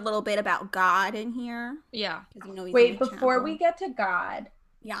do get a little bit about God in here. Yeah. You know, wait, before we get to God,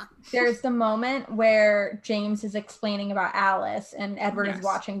 there's the moment where James is explaining about Alice, and Edward is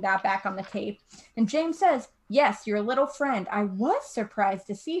watching that back on the tape. And James says, yes, your little friend. I was surprised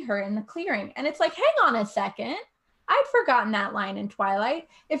to see her in the clearing. And it's like, hang on a second. I'd forgotten that line in Twilight.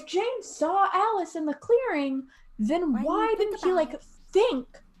 If James saw Alice in the clearing, then why didn't he think?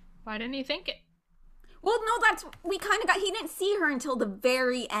 Why didn't he think it? Well, no, he didn't see her until the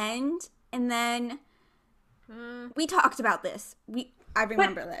very end, and then we talked about this. I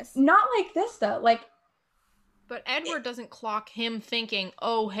remember this. Not like this, though. But Edward doesn't clock him thinking,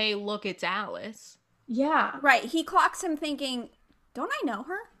 oh, hey, look, it's Alice. Yeah. Right, he clocks him thinking, don't I know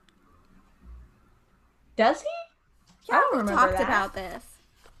her? Does he? Yeah, I don't we remember talked about this.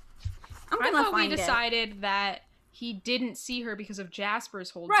 I thought we decided that he didn't see her because of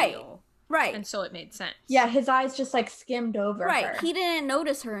Jasper's whole deal. Right. And so it made sense. Yeah, his eyes just skimmed over her. Right. He didn't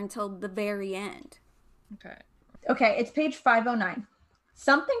notice her until the very end. Okay, it's page 509.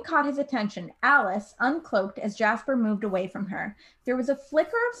 Something caught his attention. Alice uncloaked as Jasper moved away from her. There was a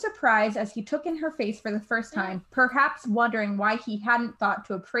flicker of surprise as he took in her face for the first time, perhaps wondering why he hadn't thought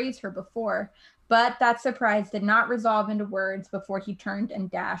to appraise her before. But that surprise did not resolve into words before he turned and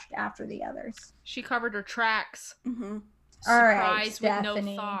dashed after the others. She covered her tracks. Mm-hmm. All right, Surprise with no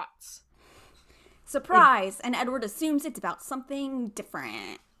Stephanie. thoughts. Surprise! And Edward assumes it's about something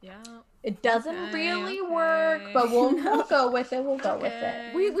different. Yeah. It doesn't really work, but we'll go with it. We'll go with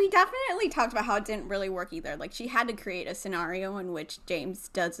it. We definitely talked about how it didn't really work either. Like, she had to create a scenario in which James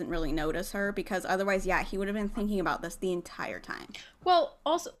doesn't really notice her, because otherwise, yeah, he would have been thinking about this the entire time. Well,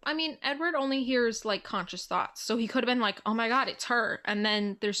 also, I mean, Edward only hears, like, conscious thoughts. So he could have been like, oh my god, it's her. And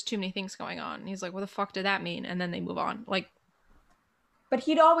then there's too many things going on. And he's like, what the fuck did that mean? And then they move on. Like, But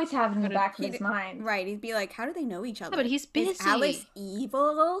he'd always have it in the back of his mind. Right, he'd be like, how do they know each other? but he's busy. Is Alex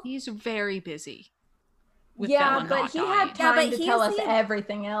evil? He's very busy. With Yeah, Bella but not he dying. had time but to he tell has us the-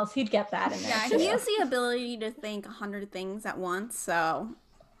 everything else. He'd get that in there. Yeah, too. he has the ability to think 100 things at once, so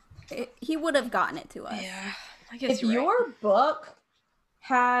he would have gotten it to us. Yeah, I guess If you're your right. book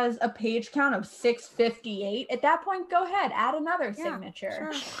has a page count of 658, at that point, go ahead, add another Yeah,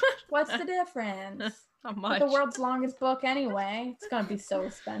 signature. sure. What's the difference? Not It's much. the world's longest book anyway. It's gonna be so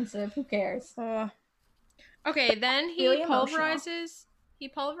expensive. Who cares? Okay, then he Really emotional.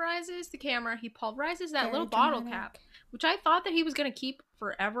 pulverizes the camera. He pulverizes that Very little bottle dramatic. cap, which I thought that he was gonna keep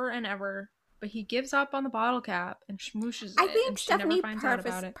forever and ever, but he gives up on the bottle cap and smooshes it. I think and she never Stephanie finds out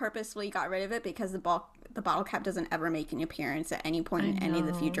about it. purposefully got rid of it because the bottle cap doesn't ever make an appearance at any point I in any of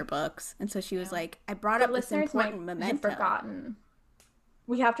the know. future books. And so she was Yeah. like, I brought The up this listeners might important have memento. forgotten.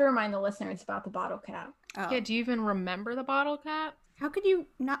 We have to remind the listeners about the bottle cap. Oh. Yeah, do you even remember the bottle cap? How could you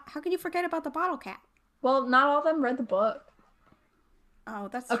forget about the bottle cap? Well, not all of them read the book. Oh,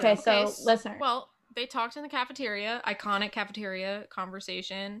 that's Okay, true. so s- listeners. Well, they talked in the cafeteria, iconic cafeteria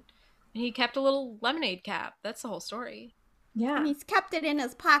conversation, and he kept a little lemonade cap. That's the whole story. Yeah, And he's kept it in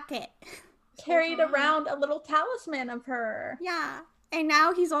his pocket. carried time. around a little talisman of her. Yeah. And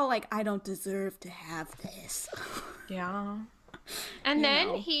now he's all like, I don't deserve to have this. Yeah. And You then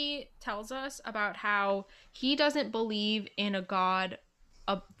know. he tells us about how he doesn't believe in a god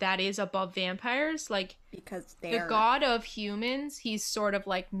that is above vampires. Like, Because the they're god of humans, he's sort of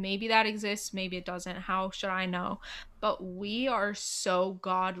like, maybe that exists, maybe it doesn't. How should I know? But we are so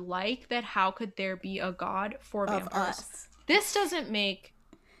godlike that how could there be a god for of vampires? us. This doesn't make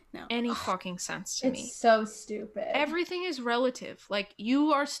No. any fucking sense to me. It's so stupid. Everything is relative. Like,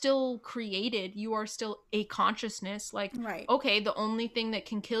 you are still created. You are still a consciousness. Like, Right. okay, the only thing that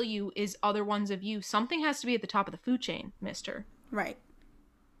can kill you is other ones of you. Something has to be at the top of the food chain, mister. Right.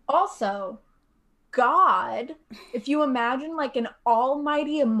 Also, God, if you imagine like an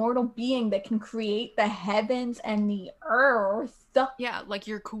almighty immortal being that can create the heavens and the earth, Yeah, like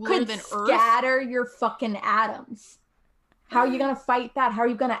you're cooler could than Earth. scatter your fucking atoms. How are you gonna fight that? How are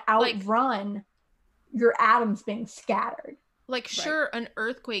you gonna Like- outrun your atoms being scattered? Like, sure, an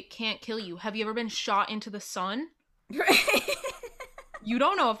earthquake can't kill you. Have you ever been shot into the sun? You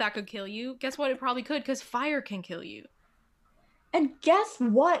don't know if that could kill you. Guess what? It probably could, because fire can kill you. And guess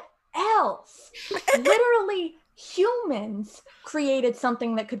what else? Literally, humans created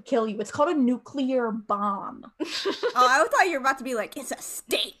something that could kill you. It's called a nuclear bomb. Oh, I thought you were about to be like, it's a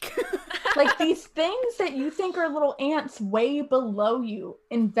steak. Like these things that you think are little ants way below you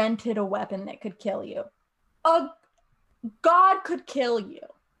invented a weapon that could kill you. A god could kill you.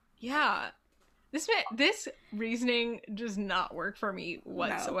 Yeah. This reasoning does not work for me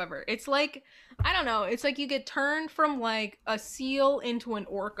whatsoever. It's like, I don't know, it's like you get turned from like a seal into an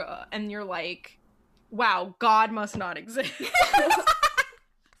orca and you're like, wow, God must not exist.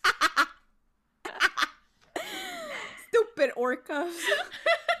 Stupid orcas.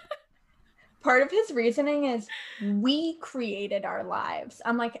 Part of his reasoning is we created our lives.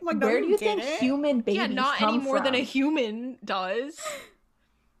 I'm like, Like, don't where do you you get think it? human babies Yeah, not come any more than a from? human does.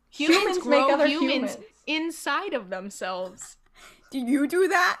 Humans Humans make grow other humans humans. inside of themselves. Do you do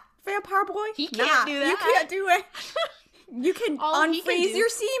that, Vampire Boy? He can't do You that. can't do it. You can All he can unfreeze do- your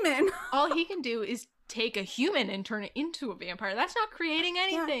semen. All he can do is take a human and turn it into a vampire. That's not creating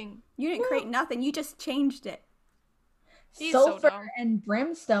anything. You didn't create nothing. You just changed it. He's so Sulfur dumb. and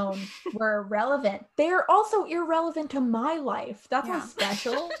brimstone were irrelevant. They're also irrelevant to my life. That's Yeah. not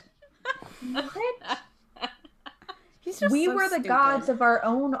special. What? He's just We so were the stupid. gods of our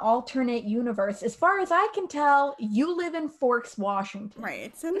own alternate universe. As far as I can tell, you live in Forks, Washington. Right,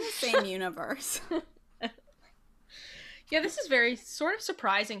 it's in the same universe. Yeah, this is very sort of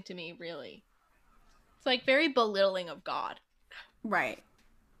surprising to me, really. It's like very belittling of God. Right.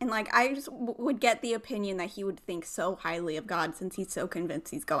 And like, I just would get the opinion that he would think so highly of God since he's so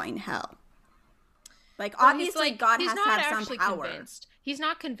convinced he's going to hell. Like, Well, obviously, God he's has to not have some actually power. convinced. He's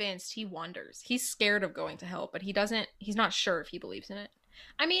not convinced. He wonders. He's scared of going to hell, but he's not sure if he believes in it.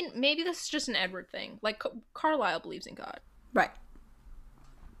 I mean, maybe this is just an Edward thing. Like, Carlisle believes in God. Right.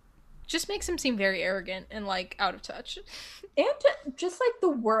 Just makes him seem very arrogant and, like, out of touch. And just, like, the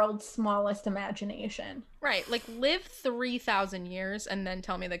world's smallest imagination. Right. Like, live 3,000 years and then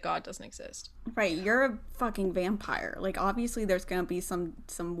tell me that God doesn't exist. Right. You're a fucking vampire. Like, obviously there's gonna be some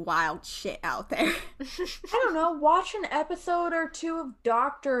wild shit out there. I don't know. Watch an episode or two of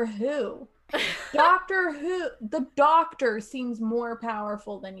Doctor Who. Doctor Who, the Doctor seems more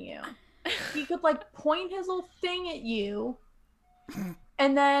powerful than you. He could, like, point his little thing at you,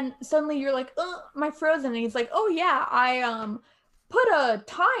 and then suddenly you're like, "Oh, my frozen," and he's like, "Oh yeah, I put a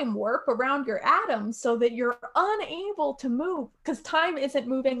time warp around your atoms so that you're unable to move because time isn't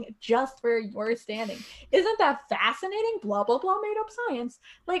moving just where you're standing. Isn't that fascinating? Blah blah blah, made up science."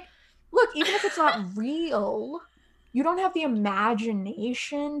 Like, look, even if it's not real, you don't have the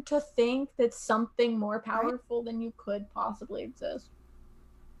imagination to think that something more powerful than you could possibly exist.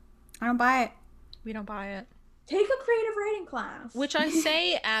 I don't buy it. We don't buy it. Take a creative writing class. Which I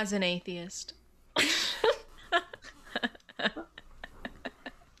say as an atheist.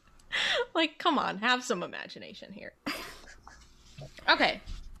 Like, come on, have some imagination here. Okay,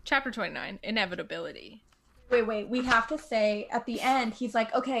 chapter 29, inevitability. Wait, we have to say at the end, he's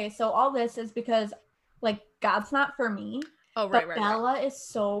like, okay, so all this is because, like, God's not for me. Oh, But right. Bella is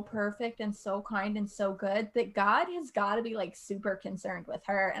so perfect and so kind and so good that God has got to be, like, super concerned with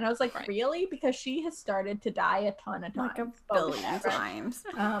her. And I was like, Right. Really? Because she has started to die a ton of times. Like a over billion that, right? times.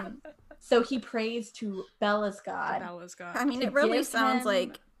 So he prays to Bella's God. Bella's God. I mean, To it really give sounds him-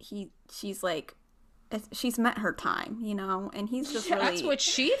 like she's met her time, you know, and he's just really. That's what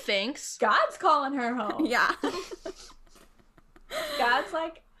she thinks. God's calling her home. Yeah. God's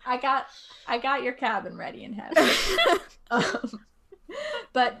like, I got your cabin ready in heaven.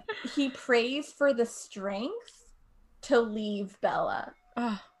 But he prays for the strength to leave Bella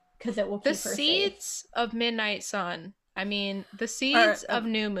Ugh. because it will keep The her safe. seeds of Midnight Sun, I mean, the seeds of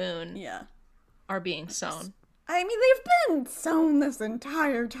New Moon Yeah. are being sown. I mean, they've been sown this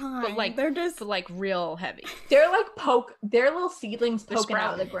entire time. But, like, they're just. But, like, real heavy. They're like they're little seedlings They're poking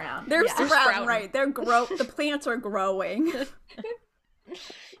out of the sprouting. ground. They're Yeah. sprouting, right? The plants are growing.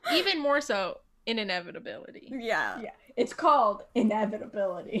 Even more so in inevitability. Yeah. Yeah. It's called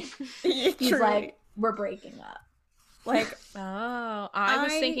inevitability. He's True. like, we're breaking up. Like, Oh, I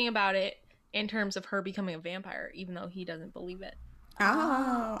was thinking about it in terms of her becoming a vampire, even though he doesn't believe it.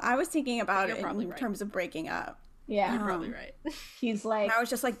 I was thinking about You're it probably in right. terms of breaking up. Yeah. You're probably right. He's like, And I was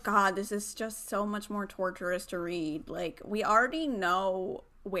just like, God, this is just so much more torturous to read. Like, we already know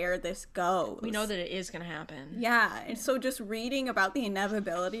where this goes. We know that it is going to happen. Yeah, and so just reading about the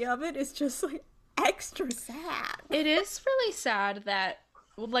inevitability of it is just like extra sad. It is really sad that,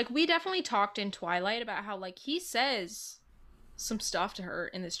 like, we definitely talked in Twilight about how, like, he says some stuff to her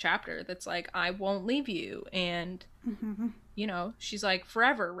in this chapter that's like, I won't leave you. And, you know, she's like,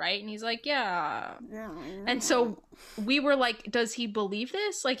 forever, right? And he's like, yeah. And so we were like, does he believe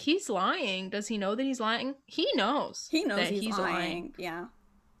this? Like, he's lying. Does he know that he's lying? He knows. He knows that he's lying. Yeah.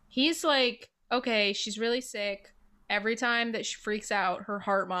 He's like, okay, she's really sick. Every time that she freaks out, her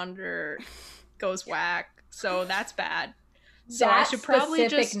heart monitor goes whack. So that's bad. So that I should probably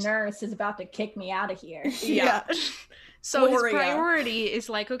specific just nurse is about to kick me out of here. yeah. So his Gloria. priority is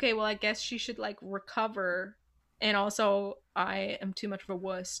like, okay, well, I guess she should like recover, and also I am too much of a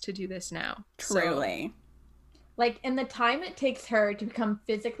wuss to do this now. Truly. Like, in the time it takes her to become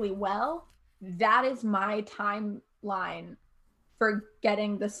physically well, that is my timeline for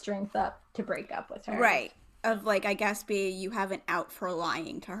getting the strength up to break up with her. Right. Of like, I guess you have an out for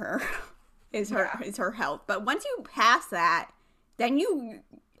lying to her is her health. But once you pass that, then you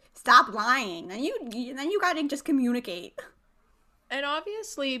stop lying. Then you gotta just communicate. And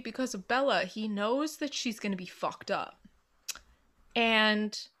obviously, because of Bella, he knows that she's going to be fucked up.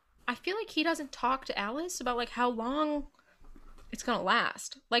 And I feel like he doesn't talk to Alice about, like, how long it's going to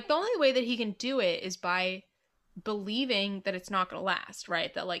last. Like, the only way that he can do it is by believing that it's not going to last,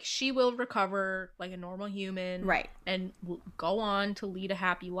 right? That, like, she will recover like a normal human. Right. And go on to lead a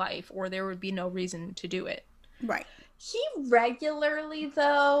happy life, or there would be no reason to do it. Right. He regularly,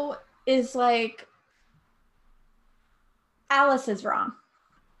 though, is like, Alice is wrong.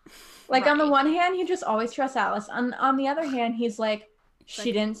 Like, on the Right. one hand, he just always trusts Alice. On the other hand, he's like,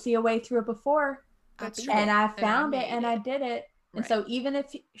 she didn't see a way through it before. That's true. And I And I found it made and I it. did it. And Right. so even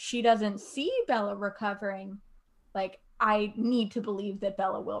if she doesn't see Bella recovering, like, I need to believe that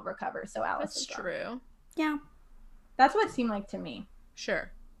Bella will recover. So Alice That's is wrong. true. Yeah. That's what it seemed like to me.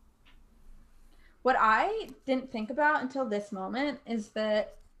 Sure. What I didn't think about until this moment is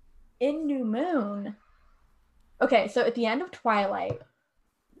that in New Moon, okay, so at the end of Twilight,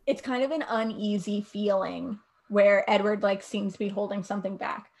 it's kind of an uneasy feeling where Edward like seems to be holding something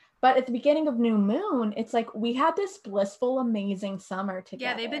back. But at the beginning of New Moon, it's like we had this blissful, amazing summer together.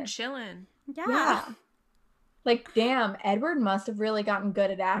 Yeah, they've been chilling. Yeah. Like, damn, Edward must have really gotten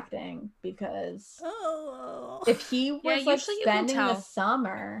good at acting, because if he was like spending the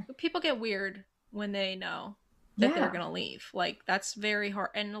summer, people get weird when they know that they're gonna leave. Like, that's very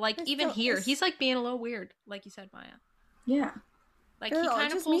hard. And like, even here, he's like being a little weird, like you said, Maya. Yeah. Like, he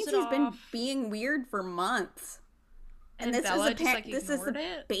kind of pulls it off. He's been being weird for months. And this Bella is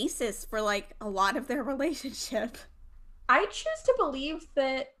the basis for like a lot of their relationship. I choose to believe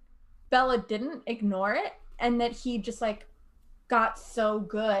that Bella didn't ignore it, and that he just like got so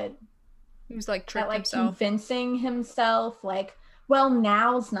good. He was like tricked at, like, himself, convincing himself, like, well,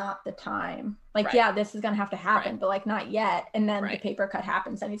 now's not the time. Like, yeah, this is gonna have to happen, but like not yet. And then the paper cut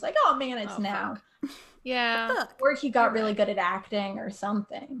happens, and he's like, oh man, it's now. Fuck. Yeah. Or he got really good at acting or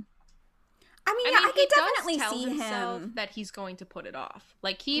something. I mean, I can definitely see him that he's going to put it off.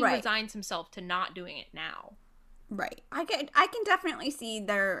 Like, he resigns himself to not doing it now. Right. I can definitely see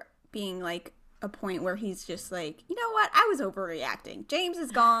there being like a point where he's just like, you know what? I was overreacting. James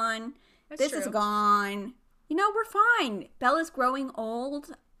is gone. This is gone. You know, we're fine. Bella's growing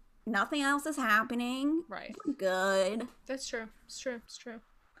old. Nothing else is happening. Right. We're good. That's true. It's true. It's true.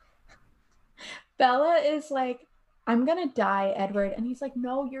 Bella is like, I'm gonna die, Edward. And he's like,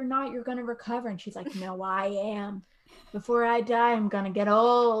 no, you're not. You're gonna recover. And she's like, no, I am. Before I die, I'm gonna get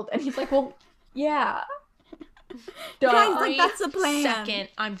old. And he's like, well, yeah. Guys, like, that's the plan. Second,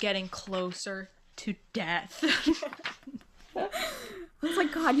 I'm getting closer to death. It's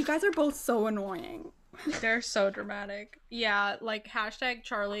like, God, you guys are both so annoying. They're so dramatic. Yeah, like, hashtag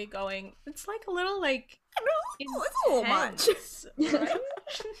Charlie going, it's like a little, like, it's a little much. Right?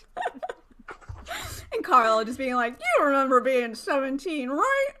 And Carl just being like, you remember being 17,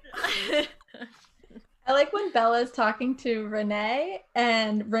 right? I like when Bella's talking to Renee,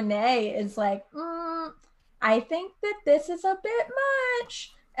 and Renee is like, I think that this is a bit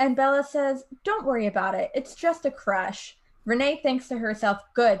much. And Bella says, don't worry about it. It's just a crush. Renee thinks to herself,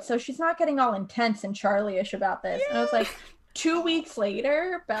 good, so she's not getting all intense and Charlie-ish about this. And I was like, 2 weeks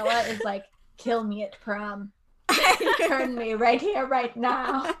later, Bella is like, kill me at prom. Turn me right here, right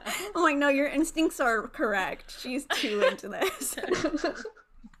now. I'm like, no, your instincts are correct. She's too into this.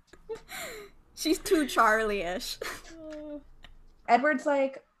 She's too Charlie-ish. Edward's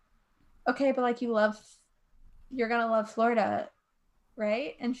like, okay, but like, you're gonna love Florida,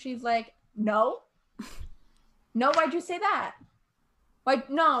 right? And she's like, no, why'd you say that? Why?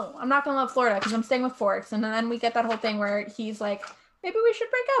 No, I'm not gonna love Florida because I'm staying with Forks. And then we get that whole thing where he's like, maybe we should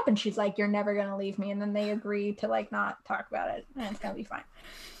break up. And she's like, you're never gonna leave me. And then they agree to like not talk about it, and it's gonna be fine.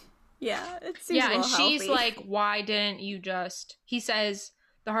 Yeah, it seems and healthy. She's like, why didn't you just? He says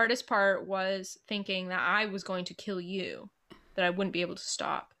the hardest part was thinking that I was going to kill you, that I wouldn't be able to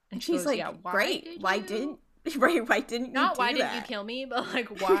stop. And she's goes, like, yeah, great. Why didn't you not do why that? didn't you kill me, but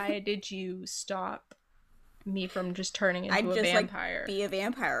like, why did you stop me from just turning into a vampire? Like, be a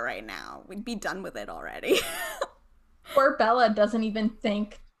vampire right now. We'd be done with it already. Poor Bella doesn't even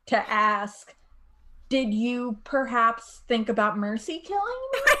think to ask, did you perhaps think about Mercy killing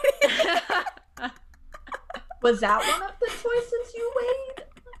me? Was that one of the choices you weighed?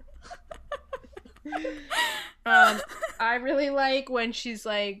 I really like when she's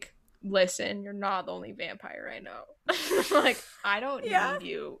like, listen, you're not the only vampire I know. Like, I don't need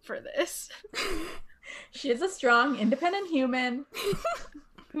you for this. She is a strong, independent human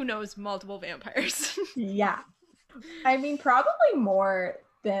who knows multiple vampires. Yeah. I mean, probably more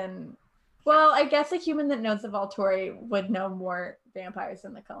than, well, I guess a human that knows the Volturi would know more vampires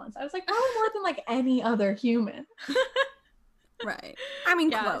than the Cullens. I was like, probably more than like any other human. Right. I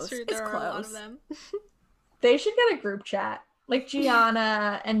mean, yeah, close. It's close. A lot of them. They should get a group chat. Like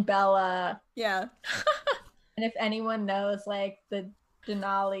Gianna and Bella. Yeah. And if anyone knows like the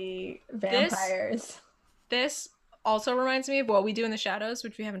Denali vampires. This also reminds me of What We Do in the Shadows,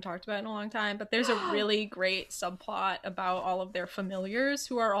 which we haven't talked about in a long time, but there's a really great subplot about all of their familiars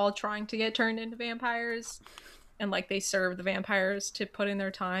who are all trying to get turned into vampires, and like they serve the vampires to put in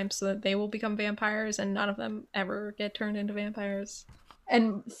their time so that they will become vampires, and none of them ever get turned into vampires.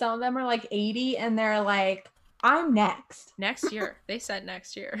 And some of them are like 80 and they're like, I'm next. Next year. They said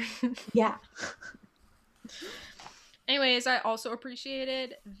next year. Yeah. Anyways, I also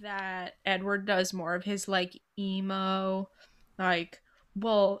appreciated that Edward does more of his like emo, like,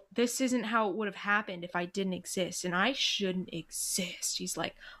 well, this isn't how it would have happened if I didn't exist, and I shouldn't exist. He's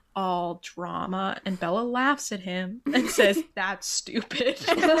like all drama, and Bella laughs at him and says, that's stupid.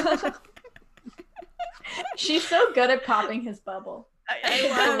 She's so good at popping his bubble. I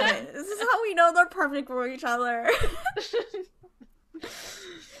love it. This is how we know they're perfect for each other.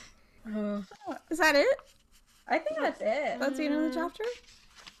 Is that it? I think that's it. That's the end of the chapter?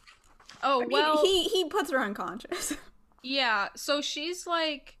 Oh, well. He puts her unconscious. Yeah, so she's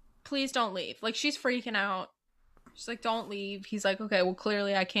like, please don't leave. Like, she's freaking out. She's like, don't leave. He's like, okay, well,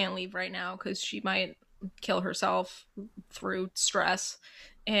 clearly I can't leave right now because she might kill herself through stress.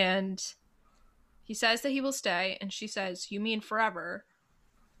 And he says that he will stay, and she says, you mean forever?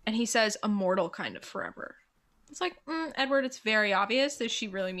 And he says, a mortal kind of forever. It's like, Edward, it's very obvious that she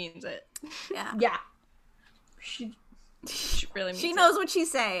really means it. Yeah. Yeah. She really means it. She knows what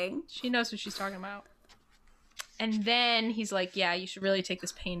she's saying. She knows what she's talking about. And then he's like, yeah, you should really take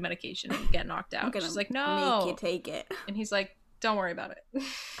this pain medication and get knocked out. She's like, no. Make you take it. And he's like, don't worry about it. And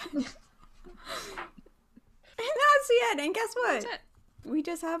that's the end. And guess what? That's it. We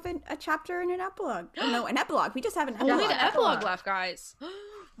just have a chapter and an epilogue. Oh, no, an epilogue. We just have an epilogue. Only the epilogue left, guys.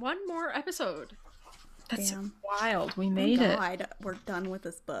 One more episode. That's Damn. wild. We made it. God, we're done with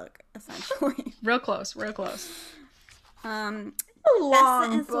this book, essentially. Real close. Real close. A Best long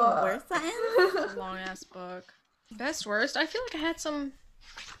sentence, book. worst sentence. Long ass book. Best worst. I feel like I had some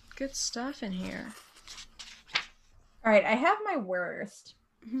good stuff in here. All right, I have my worst,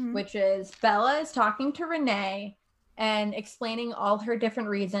 which is Bella is talking to Renee and explaining all her different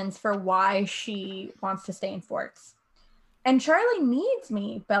reasons for why she wants to stay in Forks. And Charlie needs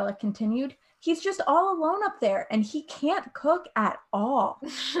me, Bella continued. He's just all alone up there and he can't cook at all.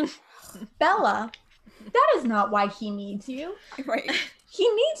 Bella, that is not why he needs you. Right. He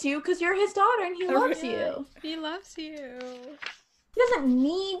needs you because you're his daughter and he loves you. He loves you. He doesn't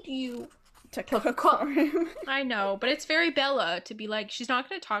need you To cook for him. I know, but it's very Bella to be like, she's not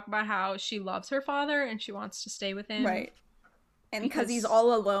going to talk about how she loves her father and she wants to stay with him. Right. And because he's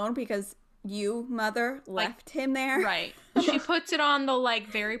all alone because you, mother, left him there. Right. She puts it on the, like,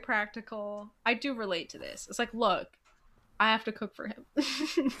 very practical. I do relate to this. It's like, look, I have to cook for him.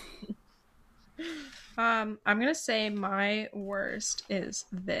 I'm going to say my worst is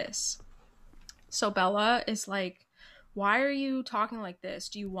this. So Bella is like, why are you talking like this?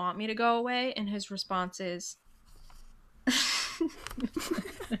 Do you want me to go away? And his response is,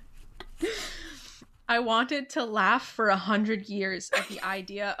 I wanted to laugh for 100 years at the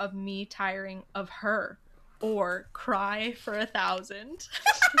idea of me tiring of her, or cry for 1,000.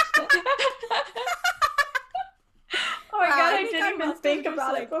 Oh my god, I think didn't even must think have just,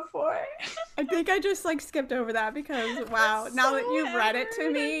 about it before. I think I just skipped over that because wow, now that you've read it to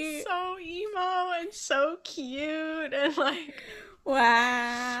me. It's so emo and so cute and like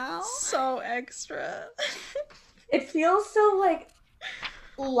Wow. so extra. It feels so like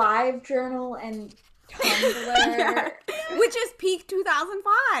live journal and Tumblr. Yeah. Which is peak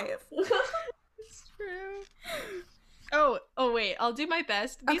 2005. It's true. Oh wait, I'll do my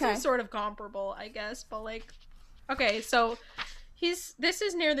best. These are sort of comparable, I guess, but like, okay, so this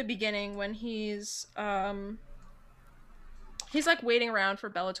is near the beginning when he's like waiting around for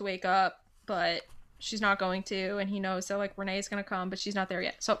Bella to wake up, but she's not going to, and he knows that like Renee's gonna come, but she's not there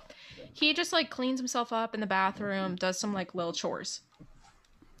yet. So he just like cleans himself up in the bathroom, does some like little chores.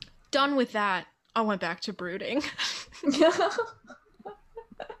 Done with that, I went back to brooding.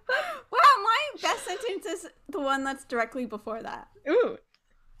 Wow, my best sentence is the one that's directly before that. Ooh.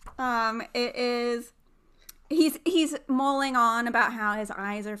 It is he's mulling on about how his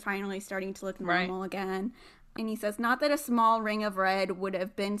eyes are finally starting to look normal again. And he says, not that a small ring of red would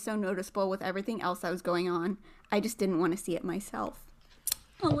have been so noticeable with everything else that was going on. I just didn't want to see it myself.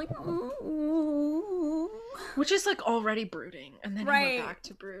 I'm like, ooh. Which is like already brooding, and then he went back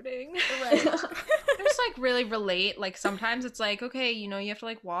to brooding. Right. I just like really relate. Like sometimes it's like, okay, you know, you have to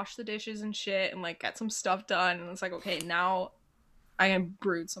like wash the dishes and shit and like get some stuff done, and it's like, okay, now I can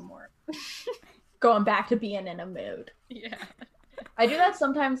brood some more. Going back to being in a mood. Yeah. I do that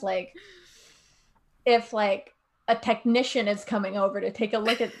sometimes, like if like a technician is coming over to take a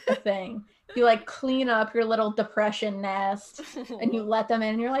look at the thing. You like clean up your little depression nest and you let them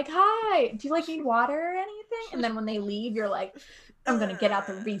in and you're like, hi, do you like need water or anything? And then when they leave, you're like, I'm gonna get out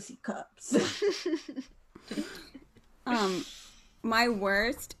the Reese cups. My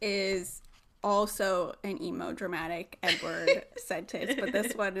worst is also an emo dramatic Edward sentence, but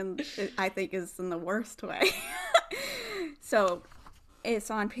this one I think is in the worst way. So it's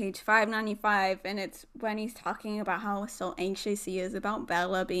on page 595, and it's when he's talking about how so anxious he is about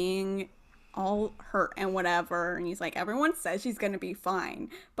Bella being all hurt and whatever, and he's like, everyone says she's gonna be fine,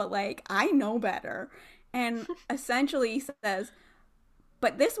 but like I know better. And essentially he says,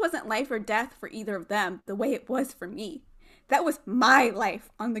 but this wasn't life or death for either of them the way it was for me. That was my life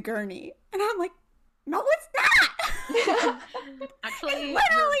on the gurney. And I'm like, no, it's not. Actually, It's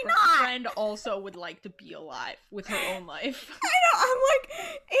literally your not. friend also would like to be alive with her own life. I know, I'm like,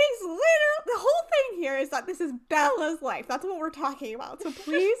 it's literally, the whole thing here is that this is Bella's life. That's what we're talking about. So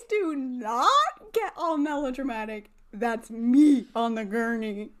please do not get all melodramatic. That's me on the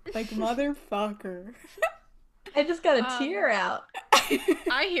gurney. Like, motherfucker. I just got a tear out.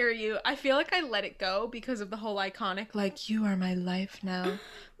 I hear you. I feel like I let it go because of the whole iconic, like, you are my life now.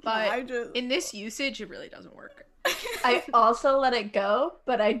 But in this usage, it really doesn't work. I also let it go,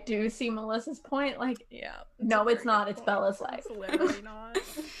 but I do see Melissa's point. Like, Yeah. no, it's not. It's Bella's life. It's literally not.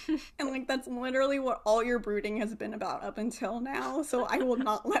 And like, that's literally what all your brooding has been about up until now. So I will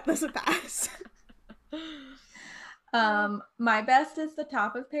not let this pass. My best is the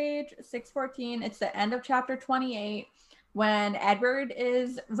top of page 614. It's the end of chapter 28 when Edward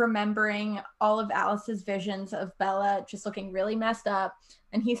is remembering all of Alice's visions of Bella just looking really messed up.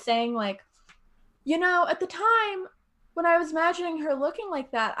 And he's saying, like, you know, at the time when I was imagining her looking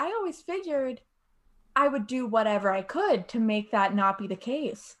like that, I always figured I would do whatever I could to make that not be the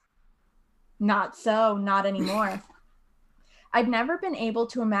case. Not so, not anymore. I'd never been able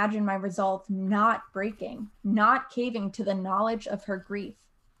to imagine my resolve not breaking, not caving to the knowledge of her grief.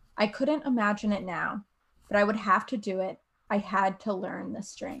 I couldn't imagine it now, but I would have to do it. I had to learn the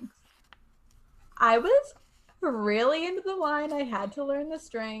strength. I was really into the line, I had to learn the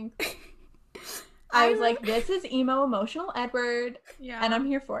strength. I was like, this is emo emotional Edward, and I'm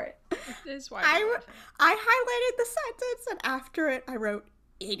here for it. This is why I highlighted the sentence, and after it, I wrote,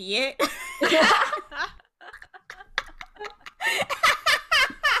 idiot.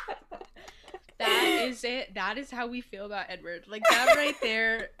 That is it. That is how we feel about Edward. Like, that right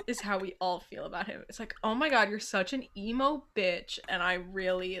there is how we all feel about him. It's like, oh my god, you're such an emo bitch, and I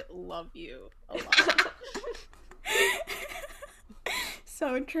really love you a lot.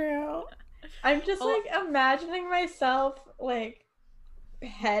 So true. I'm just like imagining myself like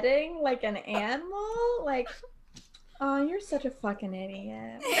petting like an animal. Like, oh, you're such a fucking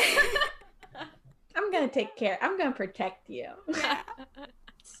idiot. I'm gonna take care. I'm gonna protect you.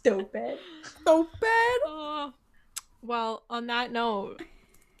 Stupid. Well, on that note,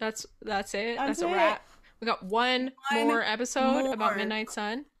 that's it. That's a it. wrap. We got one more episode about Midnight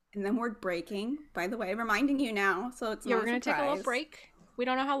Sun. And then we're breaking, by the way, reminding you now, so it's we're gonna take a little break. We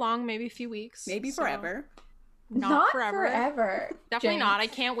don't know how long, maybe a few weeks. Maybe forever. Not forever. Definitely not. I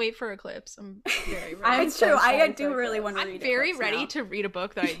can't wait for Eclipse. I'm very ready. It's true. I do really want to read I'm very Eclipse ready now. to read a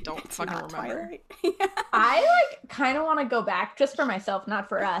book that I don't fucking remember. I like kind of want to go back just for myself, not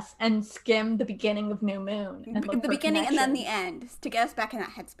for us, and skim the beginning of New Moon. And look the for beginning and then the connections. end to get us back in that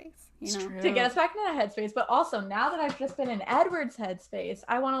headspace. You know? To get us back into that headspace. But also, now that I've just been in Edward's headspace,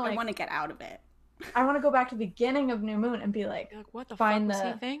 I want to get out of it. I want to go back to the beginning of New Moon and be like, what the fuck was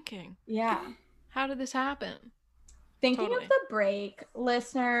he thinking? Yeah. How did this happen? Thinking of the break,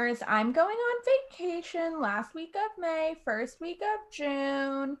 listeners, I'm going on vacation last week of May, first week of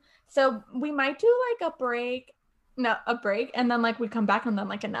June. So we might do like a break, and then like we come back and then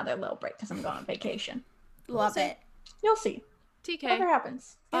like another little break because I'm going on vacation. Love it. You'll see. TK. Whatever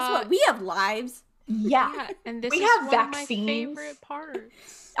happens. Guess what? We have lives. Yeah. And this we is have one vaccines. of my favorite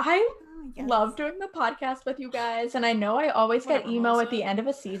parts. I love doing the podcast with you guys, and I know I always get emo at the end of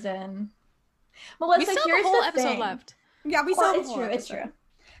a season. Melissa, we still here's have a whole the episode thing. left. Yeah, we still have it's true. It's true.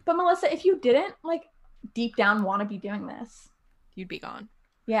 But Melissa, if you didn't like deep down want to be doing this, you'd be gone.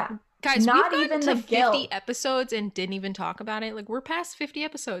 Yeah. Guys, not we've even gotten the to 50 guilt. episodes and didn't even talk about it. Like, we're past 50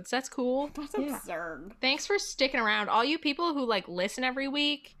 episodes. That's cool. That's absurd. Thanks for sticking around. All you people who like listen every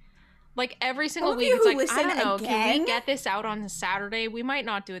week, like every single All of week, you it's who like, I don't listen know, can again? we get this out on Saturday? We might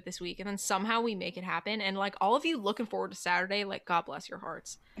not do it this week. And then somehow we make it happen. And like all of you looking forward to Saturday, like God bless your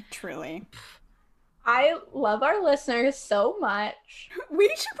hearts. Truly. I love our listeners so much. We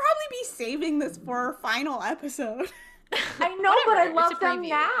should probably be saving this for our final episode. I know, but I Whatever, love it's a them preview.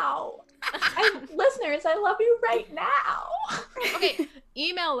 now. Listeners, I love you right now. Okay,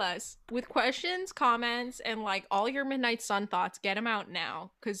 email us with questions, comments, and like all your Midnight Sun thoughts. Get them out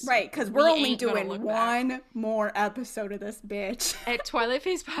now, because We're only doing one more episode of this bitch. At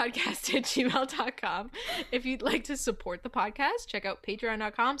twilightfacepodcast@gmail.com. If you'd like to support the podcast, check out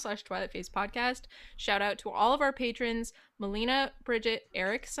patreon.com/twilightfacepodcast. Shout out to all of our patrons: Melina, Bridget,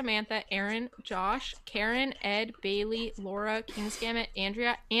 Eric, Samantha, Aaron, Josh, Karen, Ed, Bailey, Laura, Kingsgamut,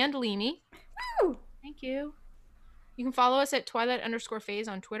 Andrea, and Leanie. Woo! Thank you. You can follow us at Twilight_phase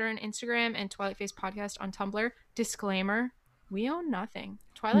on Twitter and Instagram, and Twilight Phase Podcast on Tumblr. Disclaimer: we own nothing.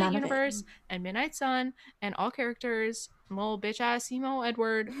 Twilight Universe and Midnight Sun and all characters, and little bitch ass emo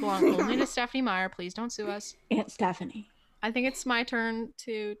Edward, belong only to Stephanie Meyer. Please don't sue us. Aunt Stephanie. I think it's my turn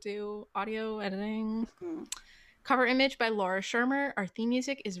to do audio editing. Cover image by Laura Shermer. Our theme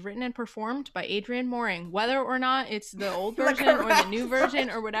music is written and performed by Adrian Mooring. Whether or not it's the old version or the new version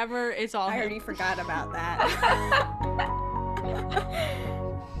or whatever, it's all I him. already forgot about that.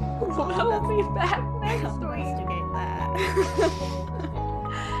 We'll be back next I'll week. investigate that.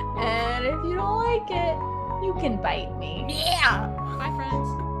 And if you don't like it, you can bite me. Yeah! Bye, friends.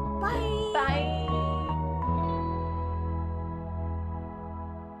 Bye! Bye.